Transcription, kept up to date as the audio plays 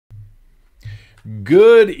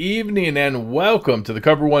Good evening and welcome to the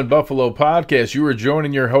Cover One Buffalo podcast. You are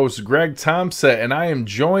joining your host, Greg Thompson, and I am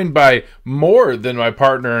joined by more than my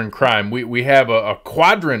partner in crime. We have a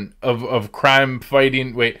quadrant of crime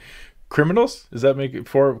fighting. Wait, criminals? Does that make it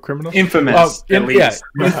four criminals? Infamous, at least.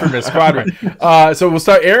 Yeah, infamous quadrant. So we'll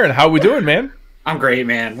start. Aaron, how we doing, man? I'm great,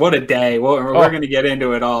 man. What a day. We're going to get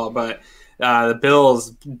into it all, but the Bills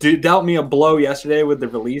dealt me a blow yesterday with the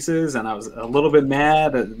releases, and I was a little bit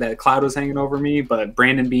mad that cloud was hanging over me, but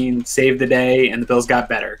Brandon Beane saved the day, and the Bills got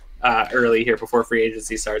better early here before free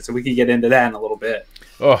agency starts, so we can get into that in a little bit.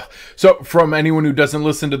 Oh, so from anyone who doesn't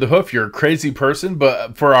listen to The Hoof, you're a crazy person,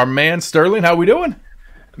 but for our man Sterling, how we doing?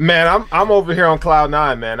 Man, I'm over here on cloud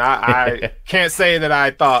nine, man. I can't say that I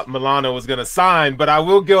thought Milano was going to sign, but I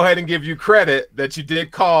will go ahead and give you credit that you did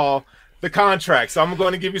call the contract. So I'm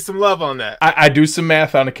going to give you some love on that. I do some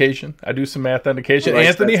math on occasion.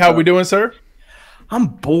 Anthony, how we doing, sir? I'm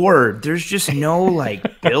bored. There's just no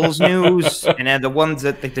Bills news, and then the ones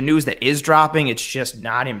that the news that is dropping, it's just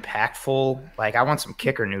not impactful. I want some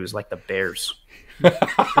kicker news like the Bears.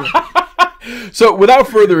 So without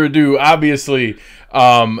further ado, obviously,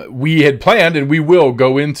 we had planned, and we will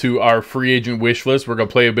go into our free agent wish list. We're going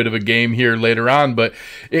to play a bit of a game here later on, but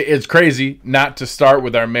it's crazy not to start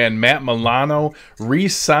with our man Matt Milano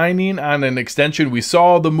re-signing on an extension. We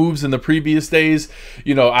saw the moves in the previous days.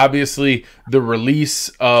 Obviously the release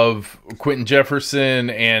of Quentin Jefferson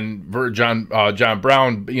and John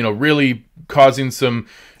Brown, really causing some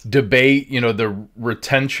debate, the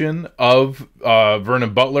retention of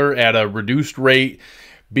Vernon Butler at a reduced rate,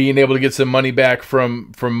 being able to get some money back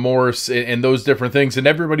from Morse and those different things. And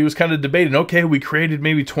everybody was kind of debating, okay, we created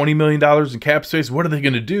maybe $20 million in cap space. What are they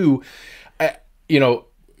going to do?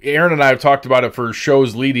 Aaron and I have talked about it for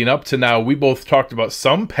shows leading up to now. We both talked about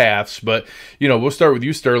some paths, but, we'll start with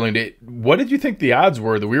you, Sterling. What did you think the odds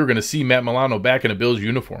were that we were going to see Matt Milano back in a Bills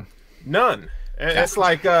uniform? None. It's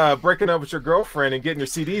like breaking up with your girlfriend and getting your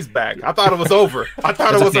CDs back. I thought it was over. I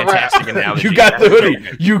thought it was a wrap. You got the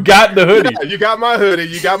hoodie. You got the hoodie. Yeah, you got my hoodie.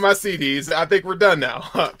 You got my CDs. I think we're done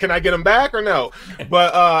now. Can I get them back or no?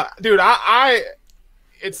 But dude,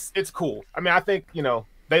 it's cool. I mean, I think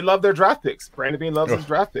they love their draft picks. Brandon Beane loves his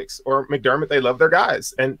draft picks, or McDermott. They love their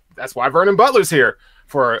guys, and that's why Vernon Butler's here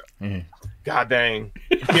for. God dang,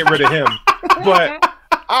 get rid of him. But.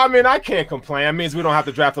 I mean, I can't complain. It means we don't have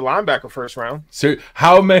to draft a linebacker first round. So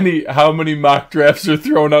how many mock drafts are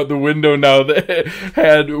thrown out the window now that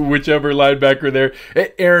had whichever linebacker there?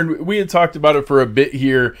 Aaron, we had talked about it for a bit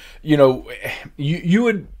here. You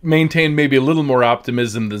would maintain maybe a little more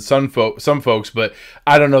optimism than some folks, but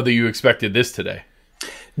I don't know that you expected this today.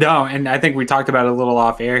 No, and I think we talked about it a little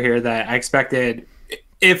off air here that I expected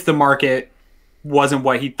if the market wasn't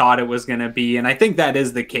what he thought it was going to be. And I think that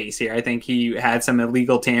is the case here. I think he had some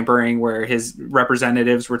illegal tampering where his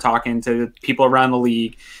representatives were talking to people around the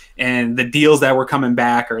league, and the deals that were coming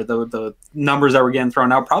back or the numbers that were getting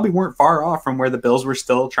thrown out probably weren't far off from where the Bills were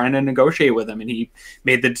still trying to negotiate with him. And he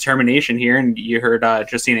made the determination here. And you heard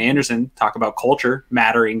Justina Anderson talk about culture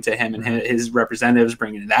mattering to him and his representatives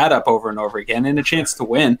bringing that up over and over again, and a chance to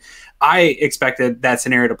win. I expected that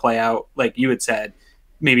scenario to play out, like you had said,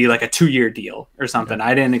 maybe like a 2-year deal or something.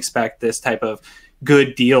 I didn't expect this type of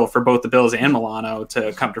good deal for both the Bills and Milano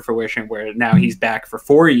to come to fruition, where now he's back for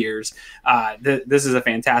 4 years. This is a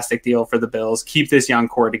fantastic deal for the Bills. Keep this young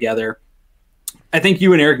core together. I think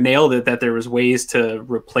you and Eric nailed it, that there was ways to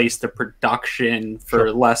replace the production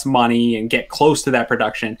for less money and get close to that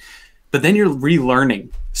production. But then you're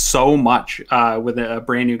relearning so much with a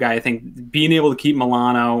brand new guy. I think being able to keep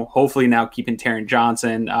Milano, hopefully now keeping Taron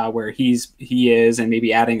Johnson where he is, and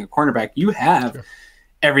maybe adding a cornerback, you have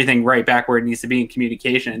everything right back where it needs to be in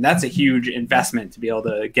communication. And that's a huge investment to be able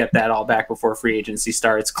to get that all back before free agency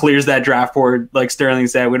starts. Clears that draft board, like Sterling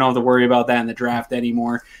said. We don't have to worry about that in the draft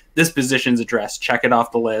anymore. This position's addressed. Check it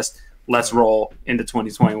off the list. Let's roll into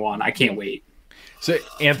 2021. I can't wait. So,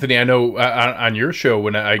 Anthony, I know on your show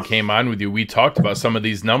when I came on with you, we talked about some of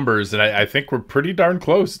these numbers, and I think we're pretty darn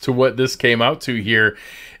close to what this came out to here.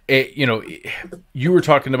 You were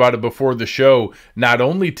talking about it before the show, not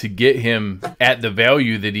only to get him at the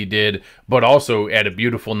value that he did, but also at a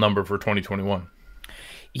beautiful number for 2021.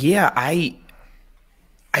 Yeah, I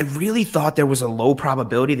really thought there was a low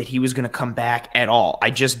probability that he was going to come back at all.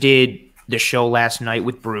 I just did the show last night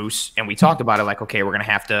with Bruce, and we talked about it like, okay, we're going to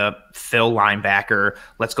have to fill linebacker.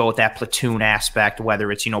 Let's go with that platoon aspect,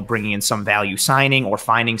 whether it's, bringing in some value signing or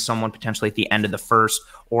finding someone potentially at the end of the first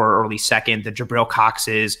or early second, the Jabril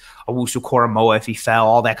Coxes, Owusu Koromoa if he fell,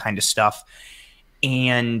 all that kind of stuff.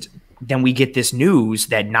 And then we get this news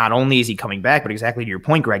that not only is he coming back, but exactly to your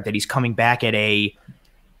point, Greg, that he's coming back at a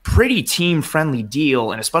pretty team-friendly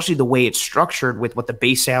deal, and especially the way it's structured with what the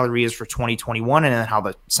base salary is for 2021 and then how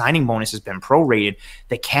the signing bonus has been prorated,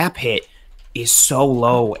 the cap hit is so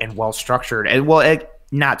low and well-structured. And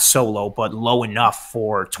not so low, but low enough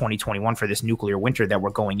for 2021 for this nuclear winter that we're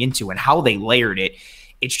going into, and how they layered it.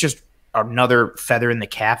 It's just another feather in the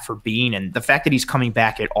cap for Bean, and the fact that he's coming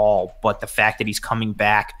back at all, but the fact that he's coming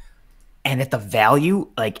back and at the value,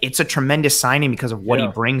 like, it's a tremendous signing because of what he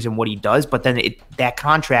brings and what he does. But then that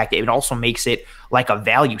contract, it also makes it like a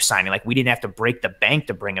value signing. Like, we didn't have to break the bank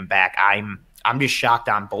to bring him back. I'm just shocked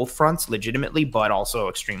on both fronts, legitimately, but also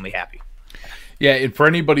extremely happy. Yeah, and for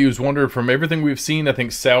anybody who's wondering, from everything we've seen, I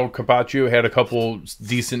think Sal Capaccio had a couple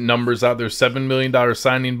decent numbers out there. $7 million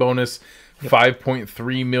signing bonus,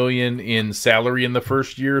 $5.3 million in salary in the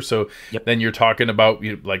first year. So then you're talking about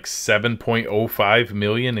like $7.05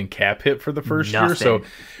 million in cap hit for the first year. So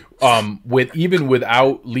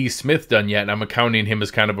without Lee Smith done yet, and I'm accounting him as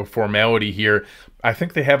kind of a formality here, I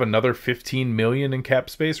think they have another $15 million in cap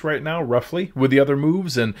space right now, roughly, with the other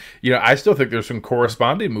moves. And I still think there's some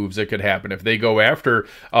corresponding moves that could happen if they go after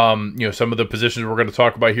some of the positions we're going to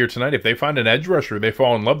talk about here tonight. If they find an edge rusher they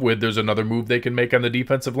fall in love with, there's another move they can make on the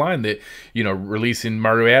defensive line that releasing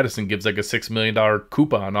Mario Addison gives like a $6 million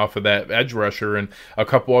coupon off of that edge rusher, and a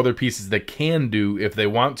couple other pieces that can do if they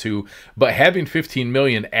want to. But having $15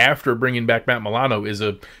 million after bringing back Matt Milano is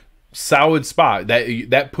a solid spot.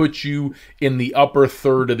 That puts you in the upper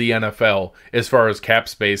third of the NFL as far as cap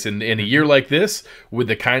space. And in a year like this, with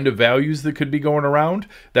the kind of values that could be going around,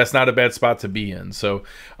 that's not a bad spot to be in. So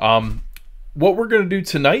what we're going to do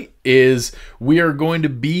tonight is we are going to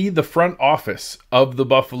be the front office of the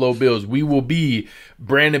Buffalo Bills. We will be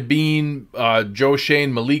Brandon Bean, Joe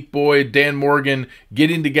Shane, Malik Boyd, Dan Morgan,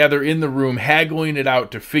 getting together in the room, haggling it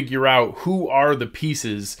out to figure out who are the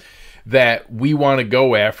pieces that we want to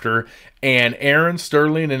go after. And Aaron,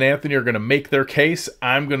 Sterling, and Anthony are going to make their case.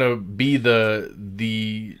 I'm going to be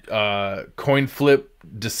the coin flip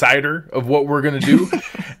decider of what we're going to do.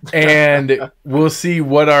 And we'll see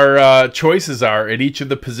what our choices are at each of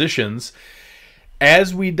the positions.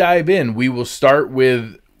 As we dive in, we will start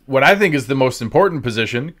with what I think is the most important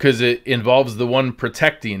position, because it involves the one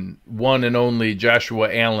protecting one and only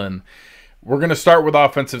Joshua Allen. We're going to start with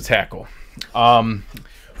offensive tackle.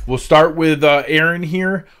 We'll start with Aaron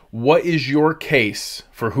here. What is your case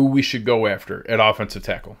for who we should go after at offensive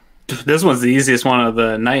tackle? This one's the easiest one of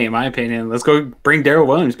the night, in my opinion. Let's go bring Darrell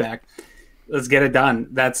Williams back. Let's get it done.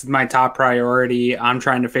 That's my top priority. I'm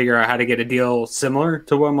trying to figure out how to get a deal similar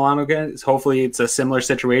to what Milano gets. Hopefully it's a similar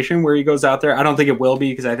situation where he goes out there. I don't think it will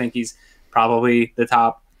be, because I think he's probably the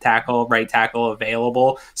top right tackle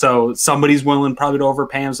available. So somebody's willing probably to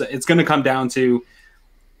overpay him. So it's going to come down to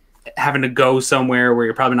having to go somewhere where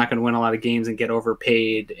you're probably not going to win a lot of games and get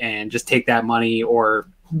overpaid and just take that money, or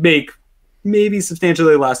make maybe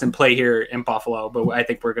substantially less and play here in Buffalo. But I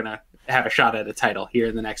think we're going to have a shot at a title here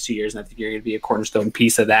in the next 2 years, and I think you're going to be a cornerstone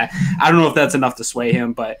piece of that. I don't know if that's enough to sway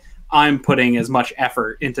him, but I'm putting as much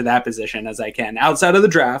effort into that position as I can. Outside of the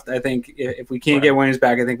draft, I think if we can't get Williams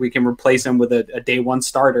back, I think we can replace him with a day one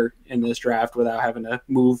starter in this draft without having to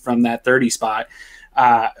move from that 30 spot.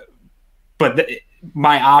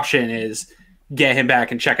 My option is get him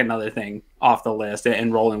back and check another thing off the list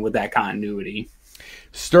and rolling with that continuity.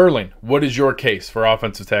 Sterling, what is your case for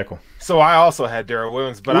offensive tackle? So I also had Darrell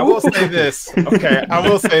Williams, but I will say this. Okay, I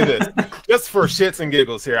will say this. Just for shits and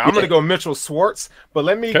giggles here, I'm going to go Mitchell Schwartz, but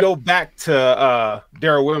let me go back to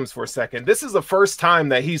Darrell Williams for a second. This is the first time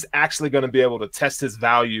that he's actually going to be able to test his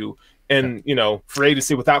value in, free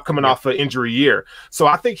agency without coming off an injury year. So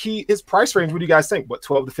I think his price range, what do you guys think? What,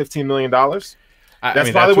 $12 to $15 million?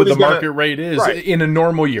 That's what the market rate is in a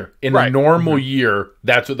normal year. In a normal year,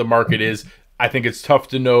 that's what the market is. I think it's tough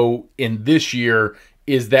to know in this year,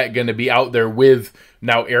 is that going to be out there with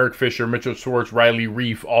now Eric Fisher, Mitchell Schwartz, Riley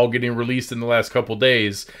Reif all getting released in the last couple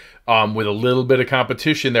days with a little bit of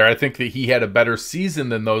competition there. I think that he had a better season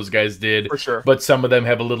than those guys did, for sure. But some of them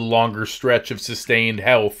have a little longer stretch of sustained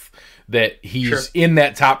health that he's in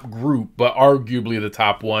that top group, but arguably the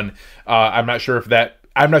top one. I'm not sure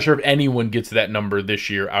if anyone gets that number this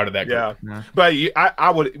year out of that group. Yeah. But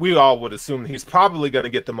we all would assume he's probably going to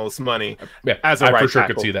get the most money as a right tackle. I for sure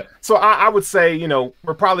could see that. So I would say,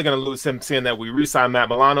 we're probably going to lose him, seeing that we re-signed Matt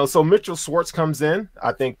Milano. So Mitchell Schwartz comes in.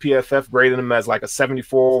 I think PFF graded him as like a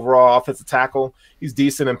 74 overall offensive tackle. He's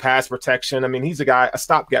decent in pass protection. I mean, he's a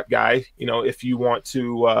stopgap guy. If you want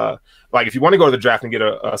to, if you want to go to the draft and get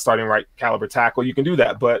a starting right caliber tackle, you can do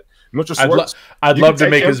that. But Mitchell Schwartz, I'd love to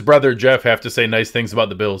make his brother Jeff have to say nice things about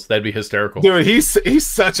the Bills. That'd be hysterical. Dude, he's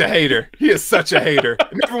such a hater. He is such a hater.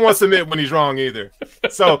 Never wants to admit when he's wrong either.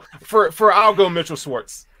 So I'll go Mitchell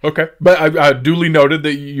Schwartz. Okay, but I duly noted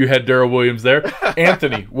that you had Darrell Williams there.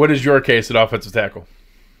 Anthony, what is your case at offensive tackle?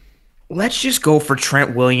 Let's just go for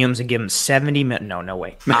Trent Williams and give him 70 minutes. No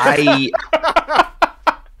way.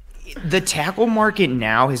 The tackle market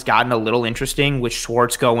now has gotten a little interesting with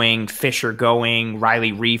Schwartz going, Fisher going,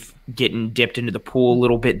 Riley Reif getting dipped into the pool a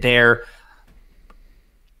little bit there.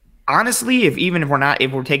 Honestly, if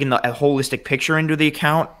we're taking a holistic picture into the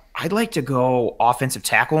account, I'd like to go offensive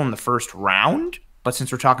tackle in the first round. But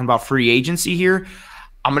since we're talking about free agency here,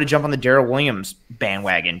 I'm going to jump on the Darrell Williams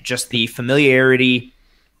bandwagon. Just the familiarity,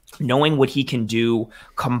 knowing what he can do,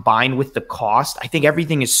 combined with the cost. I think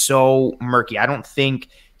everything is so murky. I don't think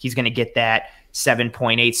he's going to get that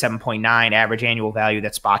 7.8, 7.9 average annual value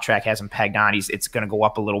that Spot Track has him pegged on. It's going to go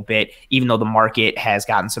up a little bit, even though the market has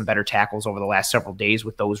gotten some better tackles over the last several days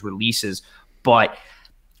with those releases. But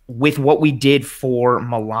with what we did for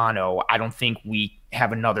Milano, I don't think we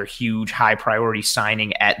have another huge high priority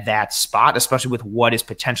signing at that spot, especially with what is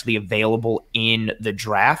potentially available in the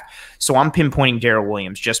draft. So I'm pinpointing Darrell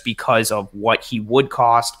Williams just because of what he would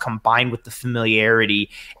cost combined with the familiarity.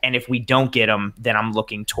 And if we don't get him, then I'm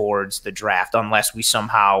looking towards the draft, unless we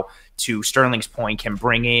somehow, to Sterling's point, can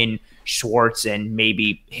bring in Schwartz and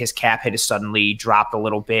maybe his cap hit is suddenly dropped a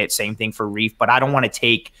little bit. Same thing for Reif, but I don't want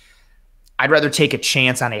to I'd rather take a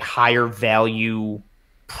chance on a higher value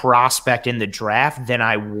prospect in the draft than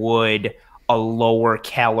I would a lower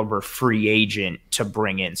caliber free agent to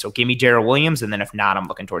bring in. So give me Darrell Williams, and then if not, I'm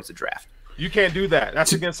looking towards the draft. You can't do that.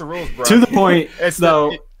 That's against the rules, bro. To the point,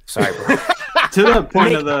 though. Sorry, bro. To the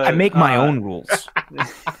point I make my own rules.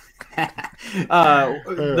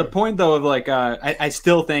 The point, though, of I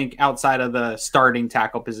still think outside of the starting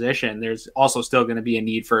tackle position, there's also still going to be a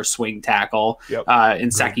need for a swing tackle. Yep.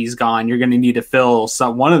 Nseki's gone. You're going to need to fill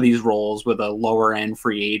one of these roles with a lower end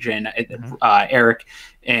free agent. Eric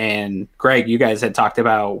and Greg, you guys had talked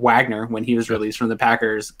about Wagner when he was released from the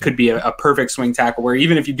Packers. Could be a perfect swing tackle where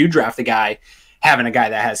even if you do draft a guy, having a guy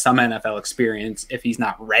that has some NFL experience, if he's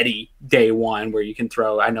not ready day one, where you can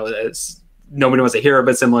throw, I know that nobody wants to hear it,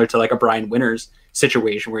 but similar to like a Brian Winters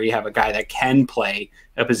situation where you have a guy that can play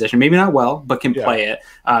a position, maybe not well, but can play it.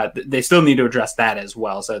 They still need to address that as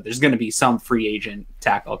well. So there's going to be some free agent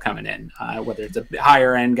tackle coming in, whether it's a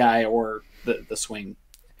higher end guy or the swing.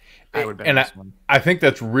 I think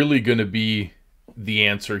that's really going to be the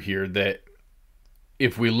answer here, that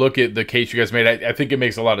if we look at the case you guys made, I think it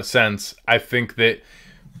makes a lot of sense. I think that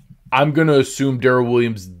I'm going to assume Darrell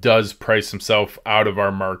Williams does price himself out of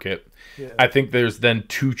our market. Yeah. I think there's then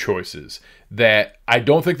two choices that I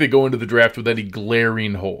don't think they go into the draft with any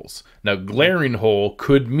glaring holes. Now, glaring hole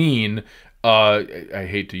could mean, I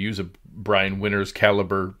hate to use a Brian Winters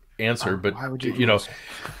caliber answer, but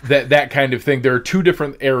that kind of thing. There are two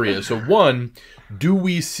different areas. So one, do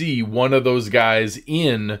we see one of those guys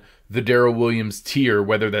in the Darrell Williams tier,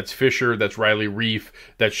 whether that's Fisher, that's Riley Reif,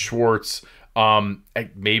 that's Schwartz,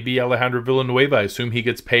 maybe Alejandro Villanueva? I assume he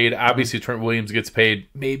gets paid. Obviously, Trent Williams gets paid.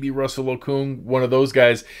 Maybe Russell Okung, one of those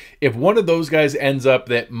guys. If one of those guys ends up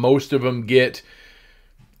that most of them get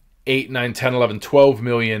 8, 9, 10, 11, 12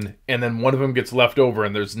 million, and then one of them gets left over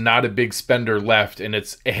and there's not a big spender left, and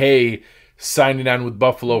it's, hey, signing on with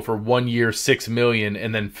Buffalo for 1 year, 6 million,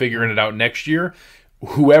 and then figuring it out next year,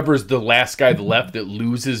 whoever's the last guy left that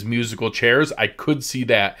loses musical chairs, I could see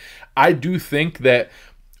that. I do think that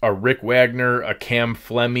a Rick Wagner, a Cam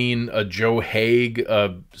Fleming, a Joe Haig,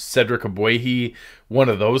 a Cedric Aboyehi, one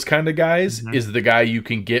of those kind of guys is the guy you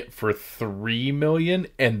can get for $3 million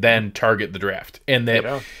and then target the draft. And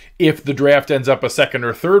that if the draft ends up a second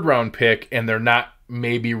or third round pick and they're not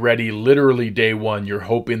maybe ready literally day one, you're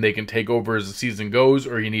hoping they can take over as the season goes,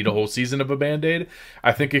 or you need a whole season of a Band-Aid.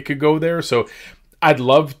 I think it could go there. So I'd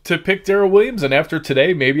love to pick Darrell Williams, and after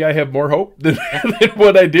today, maybe I have more hope than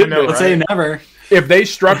what I did. Let's say never. If they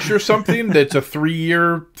structure something that's a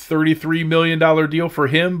 3-year, $33 million deal for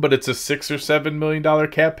him, but it's a $6 or $7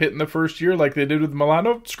 million cap hit in the first year, like they did with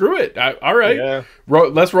Milano, screw it. All right,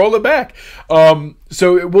 let's roll it back.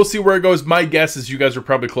 So we'll see where it goes. My guess is you guys are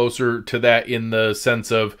probably closer to that in the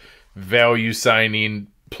sense of value signing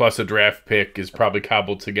plus a draft pick is probably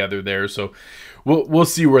cobbled together there. So we'll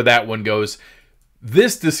see where that one goes.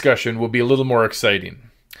 This discussion will be a little more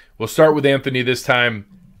exciting. We'll start with Anthony this time.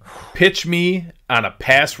 Pitch me on a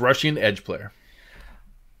pass rushing edge player.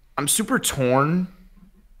 I'm super torn,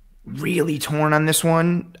 really torn on this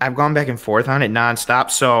one. I've gone back and forth on it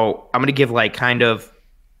nonstop. So I'm going to give like kind of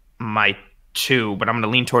my two, but I'm going to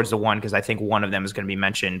lean towards the one because I think one of them is going to be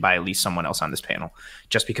mentioned by at least someone else on this panel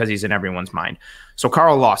just because he's in everyone's mind. So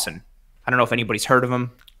Carl Lawson. I don't know if anybody's heard of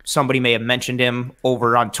him. Somebody may have mentioned him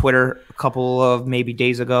over on Twitter a couple of maybe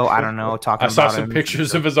days ago. I don't know. Talking about I saw some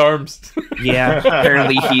pictures of his arms. Yeah,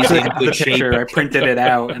 apparently he's in good shape. I printed it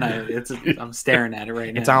out, and I'm staring at it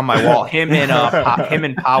right now. It's on my wall. Him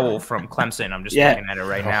and Powell from Clemson. I'm just looking at it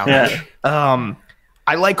right now. Yeah.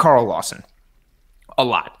 I like Carl Lawson a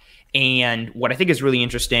lot. And what I think is really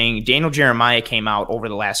interesting, Daniel Jeremiah came out over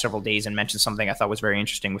the last several days and mentioned something I thought was very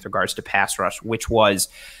interesting with regards to pass rush, which was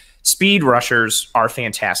speed rushers are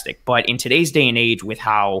fantastic. But in today's day and age, with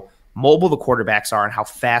how mobile the quarterbacks are and how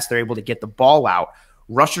fast they're able to get the ball out,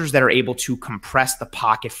 rushers that are able to compress the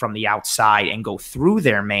pocket from the outside and go through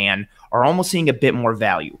their man are almost seeing a bit more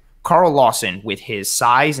value. Carl Lawson, with his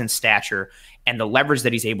size and stature and the leverage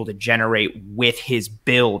that he's able to generate with his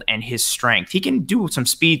build and his strength, he can do some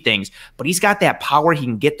speed things, but he's got that power. He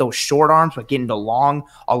can get those short arms, but get into a long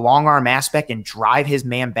arm aspect and drive his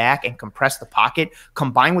man back and compress the pocket.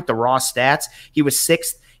 Combined with the raw stats, he was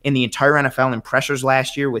 6th in the entire NFL in pressures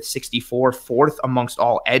last year with 64, 4th amongst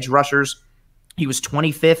all edge rushers. He was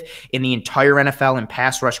 25th in the entire NFL in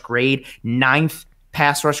pass rush grade, 9th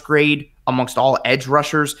pass rush grade amongst all edge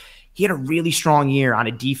rushers. He had a really strong year on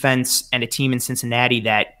a defense and a team in Cincinnati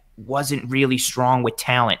that wasn't really strong with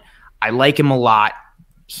talent. I like him a lot.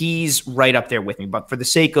 He's right up there with me. But for the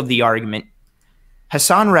sake of the argument,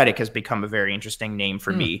 Hassan Reddick has become a very interesting name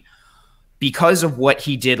for me because of what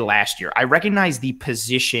he did last year. I recognize the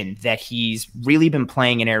position that he's really been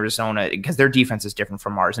playing in Arizona because their defense is different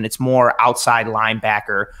from ours, and it's more outside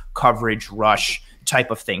linebacker, coverage, rush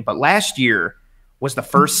type of thing. But last year was the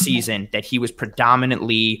first season that he was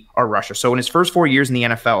predominantly a rusher. So in his first 4 years in the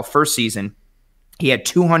NFL, first season, he had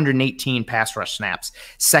 218 pass rush snaps.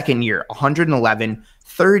 Second year, 111.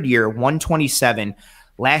 Third year, 127.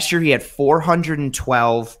 Last year, he had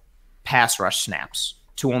 412 pass rush snaps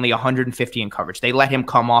to only 150 in coverage. They let him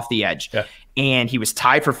come off the edge. Yeah. And he was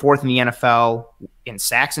tied for 4th in the NFL in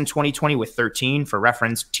sacks in 2020 with 13. For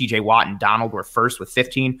reference, TJ Watt and Donald were 1st with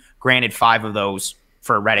 15. Granted, 5 of those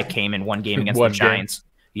for Reddick came in one game against the Giants.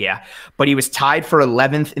 Yeah. But he was tied for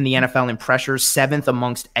 11th in the NFL in pressures, 7th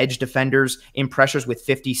amongst edge defenders in pressures with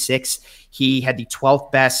 56. He had the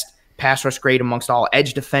 12th best pass rush grade amongst all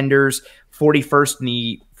edge defenders,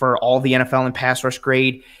 41st for all the NFL in pass rush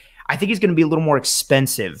grade. I think he's going to be a little more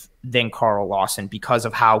expensive than Carl Lawson because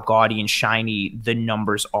of how gaudy and shiny the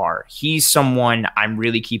numbers are. He's someone I'm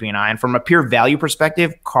really keeping an eye on. From a pure value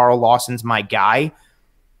perspective, Carl Lawson's my guy.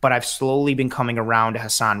 But I've slowly been coming around to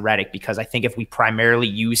Hassan Reddick because I think if we primarily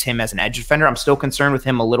use him as an edge defender, I'm still concerned with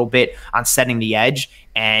him a little bit on setting the edge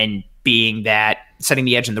and being that setting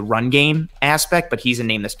the edge in the run game aspect, but he's a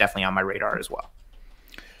name that's definitely on my radar as well.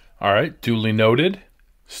 All right, duly noted.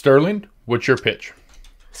 Sterling, what's your pitch?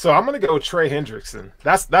 So I'm going to go Trey Hendrickson.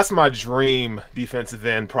 That's my dream defensive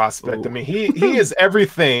end prospect. Ooh. I mean, he is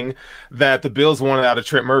everything that the Bills wanted out of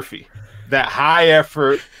Trent Murphy. That high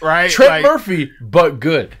effort, right? Trent Murphy, but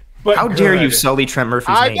good. But how dare you sully Trent Murphy's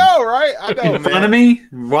name? I know, right? I know, in front of me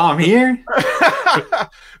while I'm here.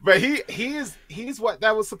 But he's what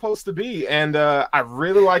that was supposed to be, and I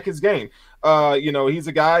really like his game. He's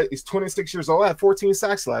a guy. He's 26 years old. Had 14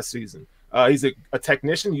 sacks last season. He's a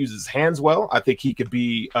technician. Uses his hands well. I think he could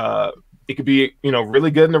be. It could be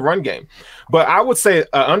really good in the run game. But I would say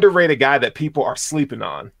an underrated guy that people are sleeping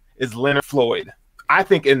on is Leonard Floyd. I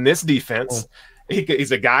think in this defense,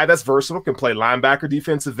 he's a guy that's versatile, can play linebacker,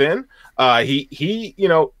 defensive end. He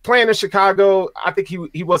playing in Chicago, I think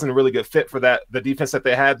he wasn't a really good fit for the defense that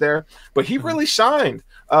they had there, but he really shined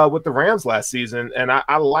with the Rams last season, and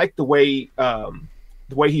I like the way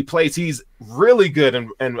he plays. He's really good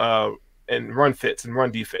in run fits and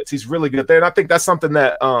run defense. He's really good there, and I think that's something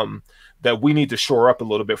that we need to shore up a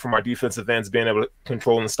little bit from our defensive ends, being able to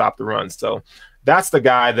control and stop the run. So that's the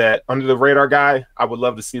guy that under the radar guy I would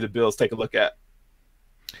love to see the Bills take a look at.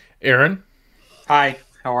 Aaron, hi,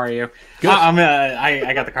 how are you? Good.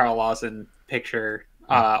 I got the Carl Lawson picture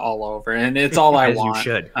all over, and it's all I want. You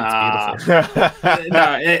should. It's beautiful. No,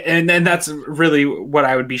 and that's really what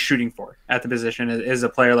I would be shooting for at the position is a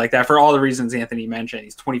player like that for all the reasons Anthony mentioned.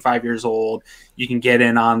 He's 25 years old. You can get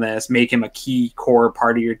in on this, make him a key core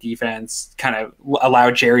part of your defense, kind of allow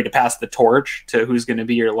Jerry to pass the torch to who's going to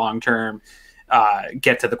be your long-term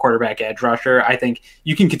get to the quarterback edge rusher. I think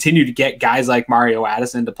you can continue to get guys like Mario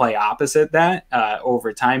Addison to play opposite that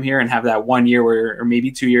over time here and have that 1 year or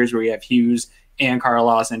maybe 2 years where you have Hughes and Carl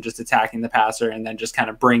Lawson just attacking the passer and then just kind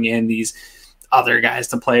of bring in these other guys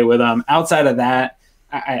to play with them. Outside of that,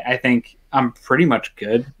 I think I'm pretty much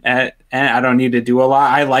good at, and I don't need to do a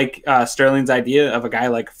lot. I like Sterling's idea of a guy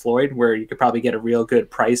like Floyd where you could probably get a real good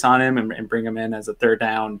price on him and bring him in as a third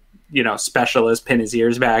down specialist, pin his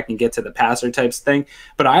ears back and get to the passer types thing.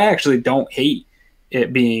 But I actually don't hate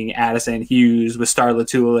it being Addison Hughes with Star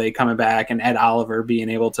Latulippe coming back and Ed Oliver being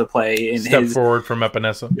able to play in step forward from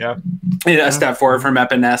Epinesa. A step forward from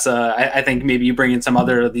Epinesa. I think maybe you bring in some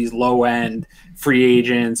other of these low end free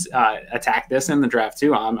agents, attack this in the draft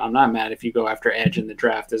too. I'm not mad if you go after edge in the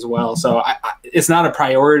draft as well. So it's not a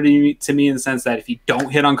priority to me in the sense that if you don't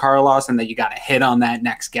hit on Carl Lawson, that you got to hit on that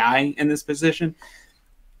next guy in this position.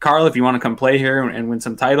 Carl, if you want to come play here and win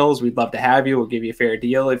some titles, we'd love to have you. We'll give you a fair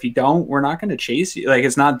deal. If you don't, we're not going to chase you. Like,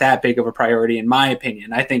 it's not that big of a priority, in my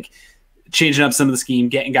opinion. I think changing up some of the scheme,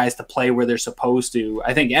 getting guys to play where they're supposed to.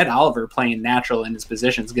 I think Ed Oliver playing natural in his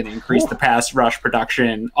position is going to increase the pass rush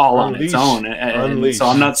production all on its own. And so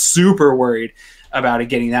I'm not super worried about it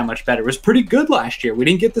getting that much better. It was pretty good last year. We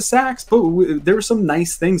didn't get the sacks, but there were some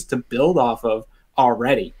nice things to build off of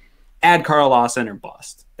already. Add Carl Lawson or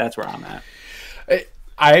bust. That's where I'm at.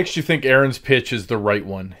 I actually think Aaron's pitch is the right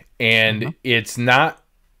one. And it's not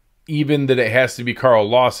even that it has to be Carl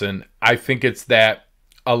Lawson. I think it's that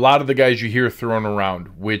a lot of the guys you hear thrown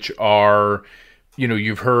around, which are,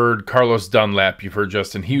 you've heard Carlos Dunlap, you've heard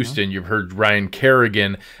Justin Houston, you've heard Ryan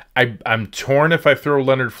Kerrigan. I'm torn if I throw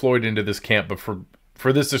Leonard Floyd into this camp, but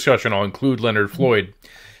for this discussion, I'll include Leonard Floyd.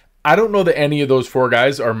 I don't know that any of those four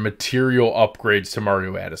guys are material upgrades to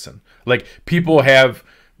Mario Addison. Like, people have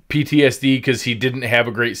PTSD because he didn't have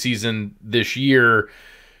a great season this year.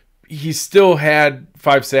 He still had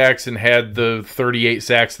 5 sacks and had the 38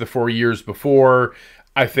 sacks the 4 years before.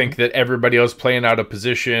 I think that everybody else playing out of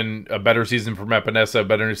position, a better season from Epinesa, a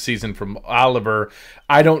better season from Oliver.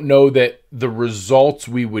 I don't know that the results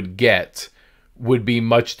we would get would be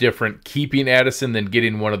much different keeping Addison than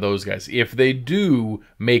getting one of those guys. If they do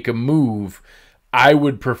make a move, I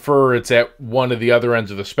would prefer it's at one of the other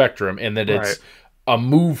ends of the spectrum, and that it's a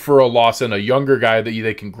move for a Lawson, a younger guy that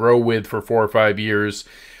they can grow with for 4 or 5 years.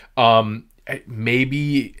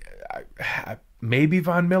 Maybe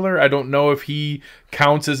Von Miller. I don't know if he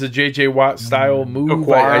counts as a J.J. Watt style move.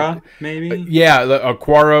 Aquara, maybe? Yeah,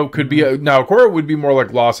 Aquara could be. Now, Aquara would be more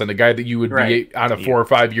like Lawson, a guy that you would be on a 4 or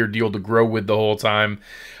 5 year deal to grow with the whole time.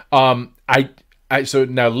 So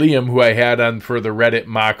now Liam, who I had on for the Reddit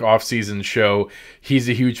mock offseason show, he's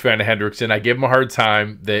a huge fan of Hendrickson. I give him a hard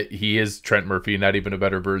time that he is Trent Murphy, not even a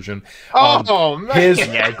better version.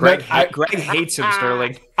 Man. Greg hates him,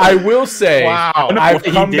 Sterling. I will say, I've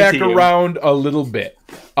come back around a little bit.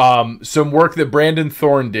 Some work that Brandon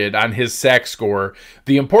Thorne did on his sack score.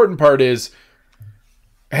 The important part is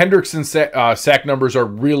Hendrickson's sack numbers are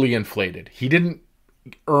really inflated. He didn't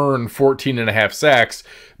earn 14.5 sacks.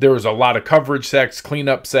 There was a lot of coverage sacks,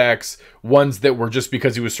 cleanup sacks, ones that were just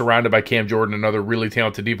because he was surrounded by Cam Jordan and other really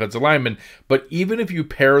talented defensive linemen. But even if you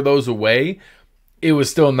pair those away, it was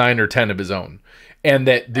still 9 or 10 of his own. And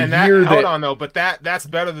that hold on though, but that's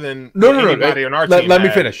better than anybody on our team. Let me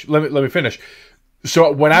finish. Let me finish.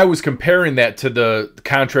 So when I was comparing that to the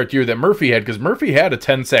contract year that Murphy had, because Murphy had a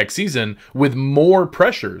 10-sack season with more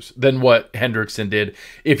pressures than what Hendrickson did.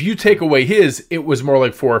 If you take away his, it was more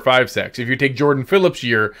like 4 or 5 sacks. If you take Jordan Phillips'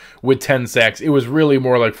 year with 10 sacks, it was really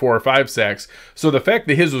more like 4 or 5 sacks. So the fact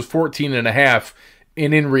that his was 14.5,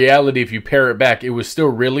 and in reality, if you pair it back, it was still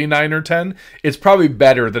really 9 or 10. It's probably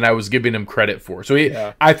better than I was giving him credit for.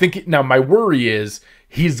 So I think now my worry is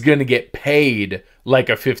he's going to get paid like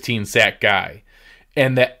a 15-sack guy.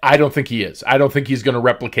 And that I don't think he is. I don't think he's going to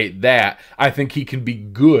replicate that. I think he can be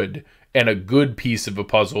good and a good piece of a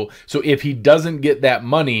puzzle. So if he doesn't get that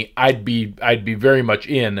money, I'd be very much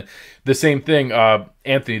in. The same thing,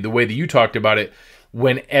 Anthony, the way that you talked about it,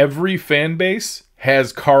 when every fan base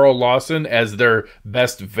has Carl Lawson as their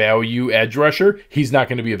best value edge rusher, he's not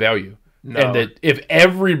going to be a value. No. And that if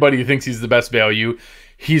everybody thinks he's the best value,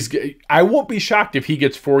 I won't be shocked if he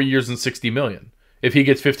gets 4 years and $60 million. If he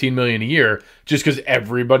gets $15 million a year, just because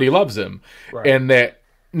everybody loves him. Right. And that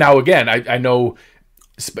now again, I know,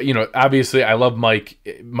 obviously I love Mike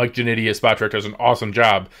Giannitti as spot director, does an awesome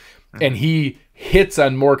job. And he hits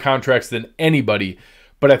on more contracts than anybody.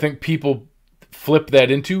 But I think people flip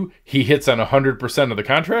that into he hits on 100% of the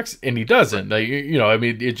contracts, and he doesn't. Like,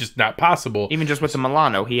 it's just not possible. Even just with the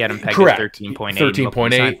Milano, he had him pegged at 13.8.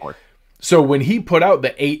 13.8. So when he put out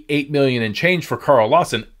the $8 million and change for Carl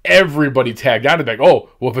Lawson, everybody tagged on to be like,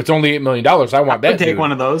 oh, well, if it's only $8 million, I want that. Take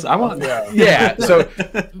one of those. I want that. Yeah. So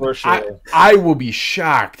for sure. I will be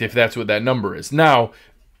shocked if that's what that number is. Now,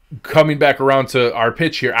 coming back around to our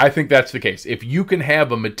pitch here, I think that's the case. If you can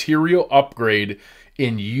have a material upgrade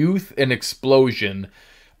in youth and explosion,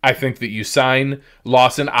 I think that you sign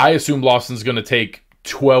Lawson. I assume Lawson's going to take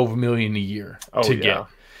 $12 million a year to get.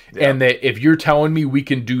 And that if you're telling me we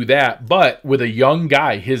can do that, but with a young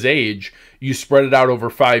guy his age, you spread it out over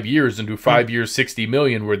 5 years and do 5 years, $60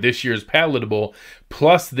 million, where this year is palatable.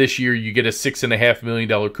 Plus this year you get a $6.5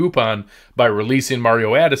 million coupon by releasing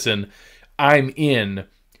Mario Addison. I'm in.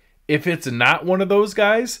 If it's not one of those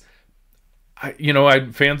guys,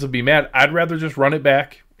 fans will be mad. I'd rather just run it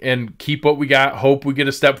back and keep what we got. Hope we get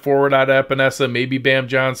a step forward out of Epinesa, maybe Bam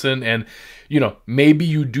Johnson, and maybe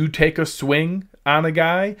you do take a swing on a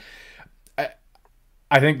guy.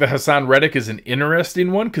 I think the Hassan Reddick is an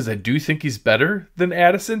interesting one because I do think he's better than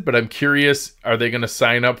Addison, but I'm curious, are they going to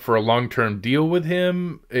sign up for a long-term deal with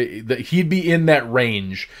him? He'd be in that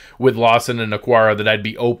range with Lawson and Aquara that I'd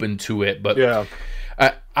be open to it, but yeah.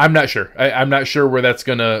 I'm not sure. I'm not sure where that's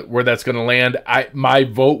gonna land. My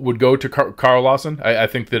vote would go to Carl Lawson. I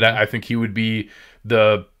think he would be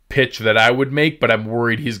the pitch that I would make, but I'm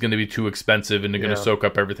worried he's going to be too expensive and they're going to soak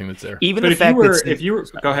up everything that's there. Even the fact if you were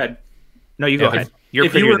go ahead. No, you go ahead. You're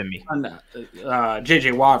prettier than me. On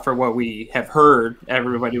JJ Watt, for what we have heard,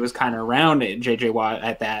 everybody was kind of around it. JJ Watt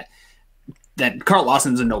at that Carl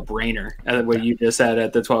Lawson's a no-brainer, what you just said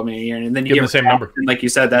at the 12 million a year, and then you give the same number. Like you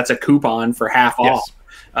said, that's a coupon for half off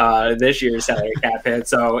this year's salary cap hit.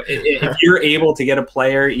 So if you're able to get a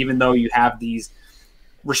player, even though you have these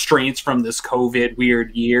restraints from this COVID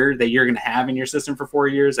weird year that you're going to have in your system for 4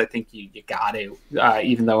 years, I think you got to,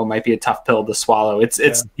 even though it might be a tough pill to swallow.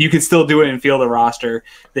 You can still do it and field the roster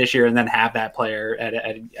this year and then have that player at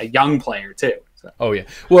a young player too. So. Oh yeah.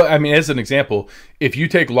 Well, I mean, as an example, if you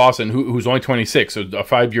take Lawson, who's only 26, so a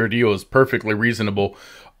 5-year deal is perfectly reasonable.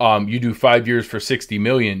 You do 5 years for $60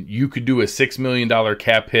 million. You could do a $6 million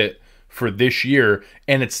cap hit for this year,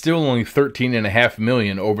 and it's still only $13.5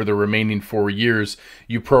 million over the remaining 4 years.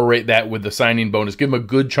 You prorate that with the signing bonus, give him a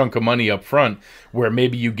good chunk of money up front, where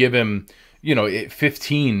maybe you give him,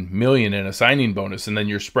 $15 million in a signing bonus, and then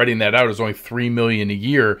you're spreading that out as only $3 million a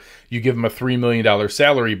year. You give him a $3 million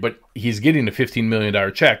salary, but he's getting a $15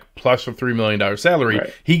 million check plus a $3 million salary.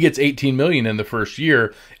 Right. He gets $18 million in the first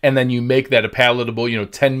year, and then you make that a palatable,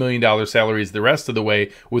 $10 million salaries the rest of the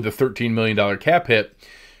way with a $13 million cap hit.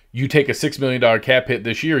 You take a $6 million cap hit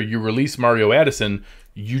this year, you release Mario Addison,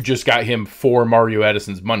 you just got him for Mario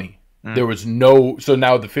Addison's money. There was so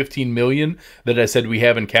now the $15 million that I said we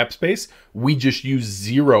have in cap space, we just use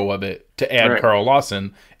zero of it to add Carl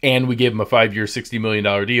Lawson, and we gave him a 5-year, $60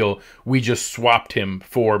 million deal. We just swapped him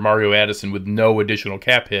for Mario Addison with no additional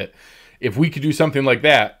cap hit. If we could do something like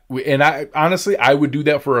that, and I honestly would do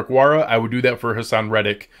that for Aquara, I would do that for Hassan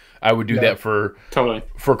Reddick, I would do that for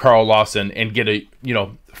Carl Lawson, and get a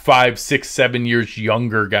 5, 6, 7 years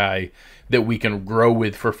younger guy that we can grow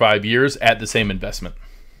with for 5 years at the same investment.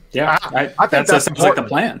 Yeah, I think that's like the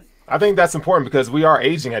plan. I think that's important because we are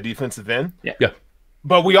aging at defensive end. Yeah.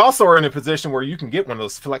 But we also are in a position where you can get one of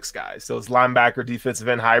those flex guys, those linebacker, defensive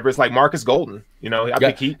end hybrids like Marcus Golden. I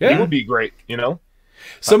think he would be great.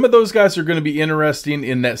 Some of those guys are going to be interesting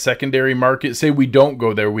in that secondary market. Say we don't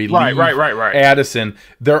go there, we leave Addison.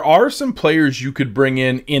 There are some players you could bring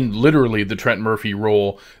in literally the Trent Murphy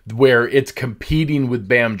role where it's competing with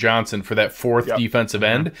Bam Johnson for that fourth defensive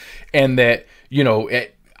end, and that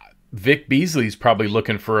Vic Beasley's probably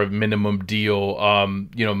looking for a minimum deal.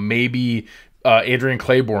 Maybe Adrian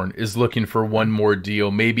Claiborne is looking for one more deal.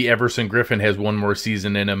 Maybe Everson Griffin has one more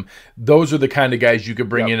season in him. Those are the kind of guys you could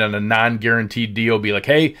bring in on a non-guaranteed deal. Be like,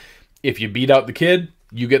 hey, if you beat out the kid,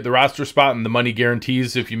 you get the roster spot and the money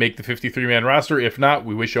guarantees if you make the 53-man roster. If not,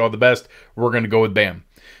 we wish you all the best. We're going to go with Bam.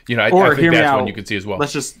 I think that's one you could see as well.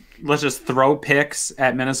 Let's just throw picks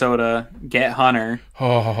at Minnesota, get Hunter,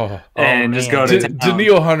 and just go to town.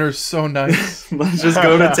 Daniil Hunter's so nice. Let's just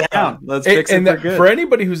go to town. Let's fix it for good. For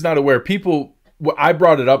anybody who's not aware, I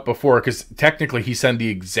brought it up before because technically he signed the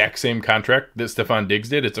exact same contract that Stephon Diggs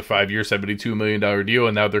did. It's a 5-year, $72 million deal,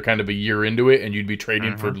 and now they're kind of a year into it, and you'd be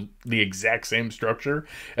trading for the exact same structure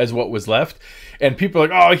as what was left. And people are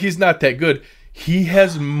like, oh, he's not that good. He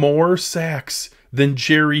has more sacks than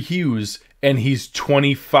Jerry Hughes, and he's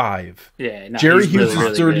 25. Yeah, Jerry Hughes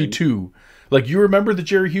is 32. Good. Like, you remember the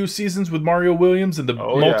Jerry Hughes seasons with Mario Williams and the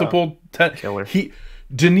multiple... Killer.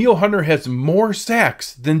 Daniil Hunter has more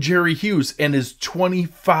sacks than Jerry Hughes and is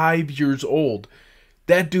 25 years old.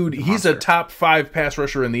 That dude, he's a top 5 pass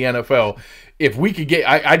rusher in the NFL. If we could get...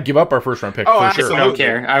 I'd give up our first-round pick for sure. I don't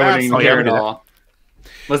care. I wouldn't even care at all.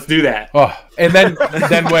 Let's do that. Oh, and then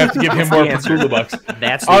we'll have to give him more Pasula bucks.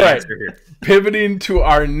 That's the answer here. Pivoting to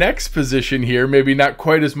our next position here, maybe not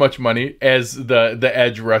quite as much money as the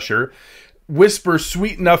edge rusher. Whisper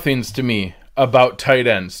sweet nothings to me about tight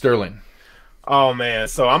end Sterling. Oh man,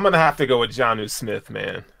 so I'm gonna have to go with Jonnu Smith,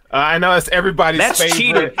 man. I know it's everybody's favorite.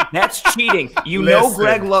 Cheating. That's cheating. You know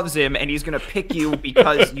Greg loves him, and he's going to pick you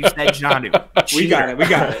because you said Jonnu. We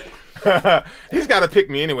got it. He's got to pick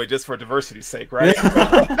me anyway, just for diversity's sake, right?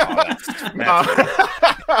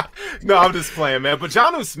 No, I'm just playing, man. But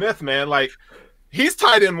Jonnu Smith, man, like, he's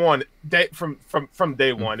tight end one from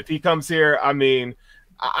day one. If he comes here, I mean,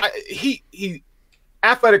 he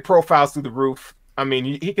athletic profiles through the roof. I mean,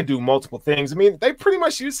 he can do multiple things. I mean, they pretty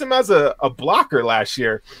much used him as a blocker last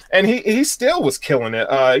year, and he still was killing it.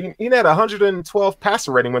 He had 112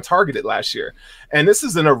 passer rating when targeted last year, and this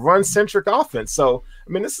is in a run-centric offense. So, I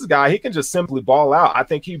mean, this is a guy, he can just simply ball out. I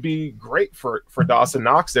think he'd be great for Dawson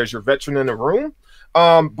Knox. There's your veteran in the room.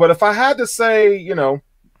 But if I had to say, you know,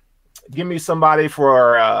 give me somebody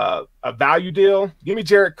for a value deal, give me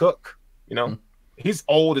Jared Cook. You know, he's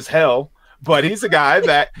old as hell, but he's a guy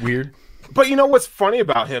that weird. But you know what's funny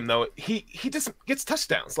about him, though? He just gets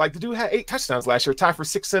touchdowns. Like, the dude had 8 touchdowns last year, tied for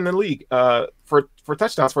 6th in the league for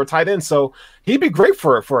touchdowns for a tight end. So he'd be great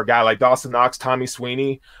for a guy like Dawson Knox, Tommy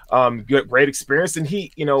Sweeney. Great experience, and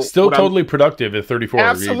he, you know, still totally productive at 34.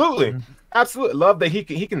 Absolutely, absolutely. Love that he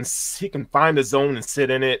can find a zone and sit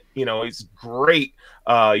in it. You know, he's great.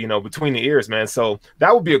 You know, between the ears, man. So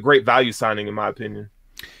that would be a great value signing, in my opinion.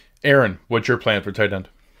 Aaron, what's your plan for tight end?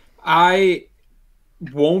 I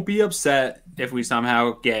won't be upset if we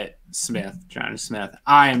somehow get Jonnu Smith.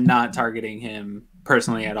 I am not targeting him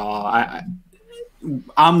personally at all.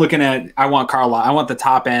 I'm looking at, I want the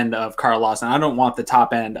top end of Carl Lawson. I don't want the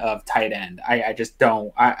top end of tight end. I just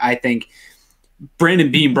don't. I think Brandon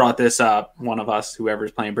Beane brought this up. One of us,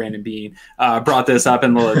 whoever's playing Brandon Beane, brought this up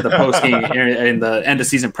in the post game in the end of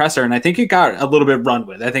season presser, and I think it got a little bit run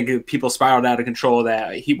with. I think people spiraled out of control.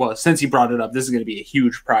 That since he brought it up, this is going to be a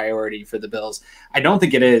huge priority for the Bills. I don't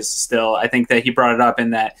think it is. Still, I think that he brought it up in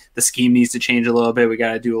that the scheme needs to change a little bit. We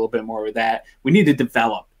got to do a little bit more with that. We need to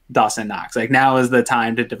develop Dawson Knox. Like, now is the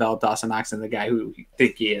time to develop Dawson Knox and the guy who you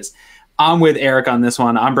think he is. I'm with Eric on this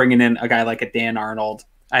one. I'm bringing in a guy like a Dan Arnold.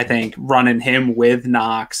 I think running him with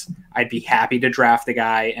Knox, I'd be happy to draft the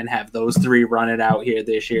guy and have those 3 run it out here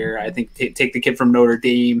this year. I think take the kid from Notre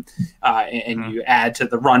Dame and you add to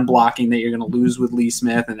the run blocking that you're going to lose with Lee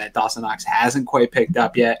Smith and that Dawson Knox hasn't quite picked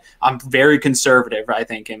up yet. I'm very conservative, I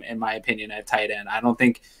think, in my opinion, at tight end. I don't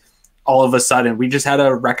think all of a sudden we just had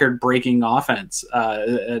a record-breaking offense,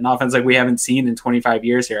 an offense like we haven't seen in 25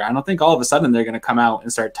 years here. I don't think all of a sudden they're going to come out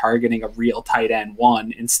and start targeting a real tight end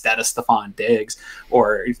one instead of Stephon Diggs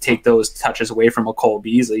or take those touches away from a Cole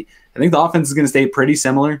Beasley. I think the offense is going to stay pretty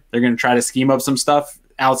similar. They're going to try to scheme up some stuff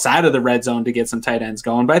outside of the red zone to get some tight ends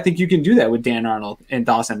going, but I think you can do that with Dan Arnold and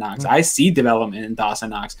Dawson Knox. I see development in Dawson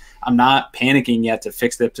Knox. I'm not panicking yet to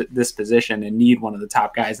fix this position and need one of the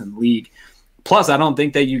top guys in the league. Plus, I don't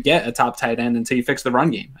think that you get a top tight end until you fix the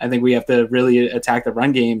run game. I think we have to really attack the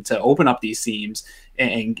run game to open up these seams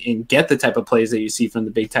and get the type of plays that you see from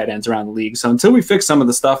the big tight ends around the league. So until we fix some of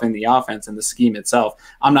the stuff in the offense and the scheme itself,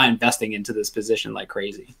 I'm not investing into this position like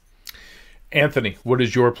crazy. Anthony, what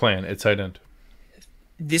is your plan at tight end?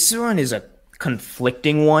 This one is a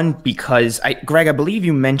conflicting one because, Greg, I believe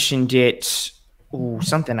you mentioned it.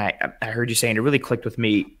 Something I heard you say, and it really clicked with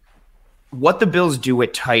me. What the Bills do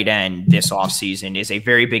at tight end this offseason is a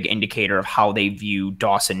very big indicator of how they view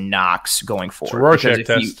Dawson Knox going forward. Rorschach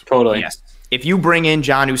test. Totally. Yes. If you bring in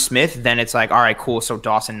Jonnu Smith, then it's like, all right, cool. So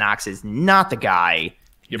Dawson Knox is not the guy.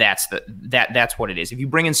 Yep. That's what it is. If you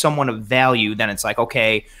bring in someone of value, then it's like,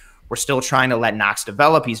 okay, we're still trying to let Knox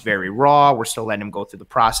develop. He's very raw. We're still letting him go through the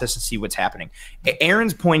process and see what's happening.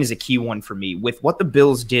 Aaron's point is a key one for me. With what the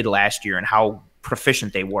Bills did last year and how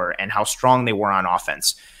proficient they were and how strong they were on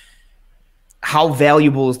offense, how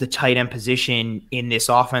valuable is the tight end position in this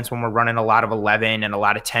offense when we're running a lot of 11 and a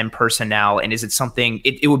lot of 10 personnel? And is it something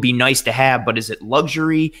it would be nice to have, but is it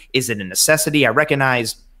luxury? Is it a necessity? I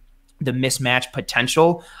recognize the mismatch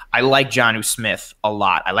potential. I like Jonnu Smith a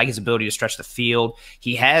lot. I like his ability to stretch the field.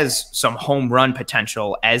 He has some home run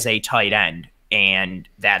potential as a tight end, and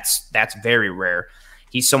that's very rare.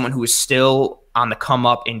 He's someone who is still on the come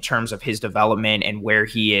up in terms of his development and where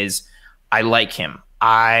he is. I like him.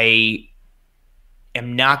 I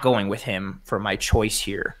am not going with him for my choice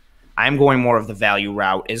here. I'm going more of the value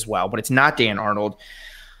route as well, but it's not Dan Arnold.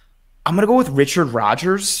 I'm going to go with Richard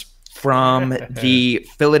Rodgers from the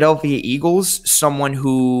Philadelphia Eagles, someone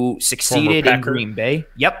who succeeded in Green Bay.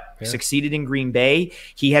 Succeeded in Green Bay.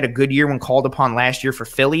 He had a good year when called upon last year for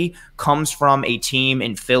Philly, comes from a team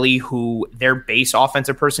in Philly who their base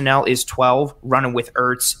offensive personnel is 12, running with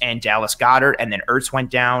Ertz and Dallas Goedert, and then Ertz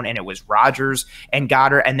went down, and it was Rodgers and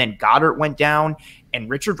Goedert, and then Goedert went down, And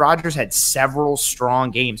Richard Rodgers had several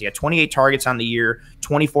strong games. He had 28 targets on the year,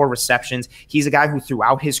 24 receptions. He's a guy who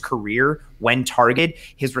throughout his career, when targeted,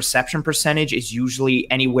 his reception percentage is usually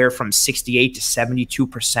anywhere from 68 to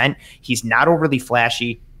 72%. He's not overly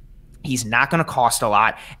flashy. He's not going to cost a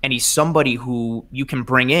lot. And he's somebody who you can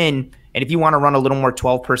bring in. And if you want to run a little more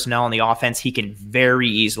 12 personnel on the offense, he can very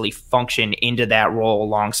easily function into that role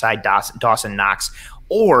alongside Dawson Knox.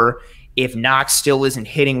 Or if Knox still isn't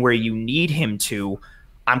hitting where you need him to,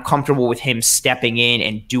 I'm comfortable with him stepping in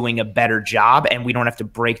and doing a better job, and we don't have to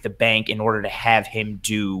break the bank in order to have him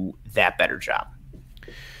do that better job.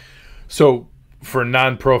 So for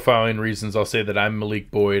non-profiling reasons, I'll say that I'm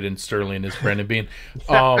Malik Boyd and Sterling is Brandon Bean.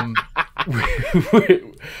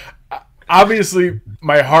 Obviously,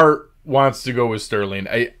 my heart wants to go with Sterling.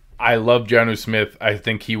 I love Jonnu Smith. I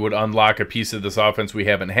think he would unlock a piece of this offense we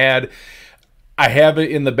haven't had. I have it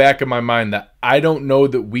in the back of my mind that I don't know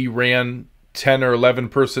that we ran 10 or 11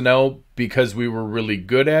 personnel because we were really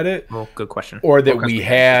good at it. Well, good question. Or that we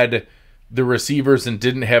had the receivers and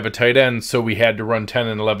didn't have a tight end, so we had to run 10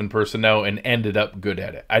 and 11 personnel and ended up good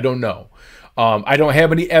at it. I don't know. I don't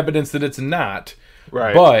have any evidence that it's not.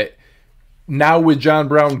 Right. But now with John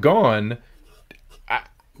Brown gone,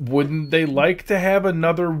 wouldn't they like to have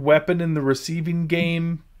another weapon in the receiving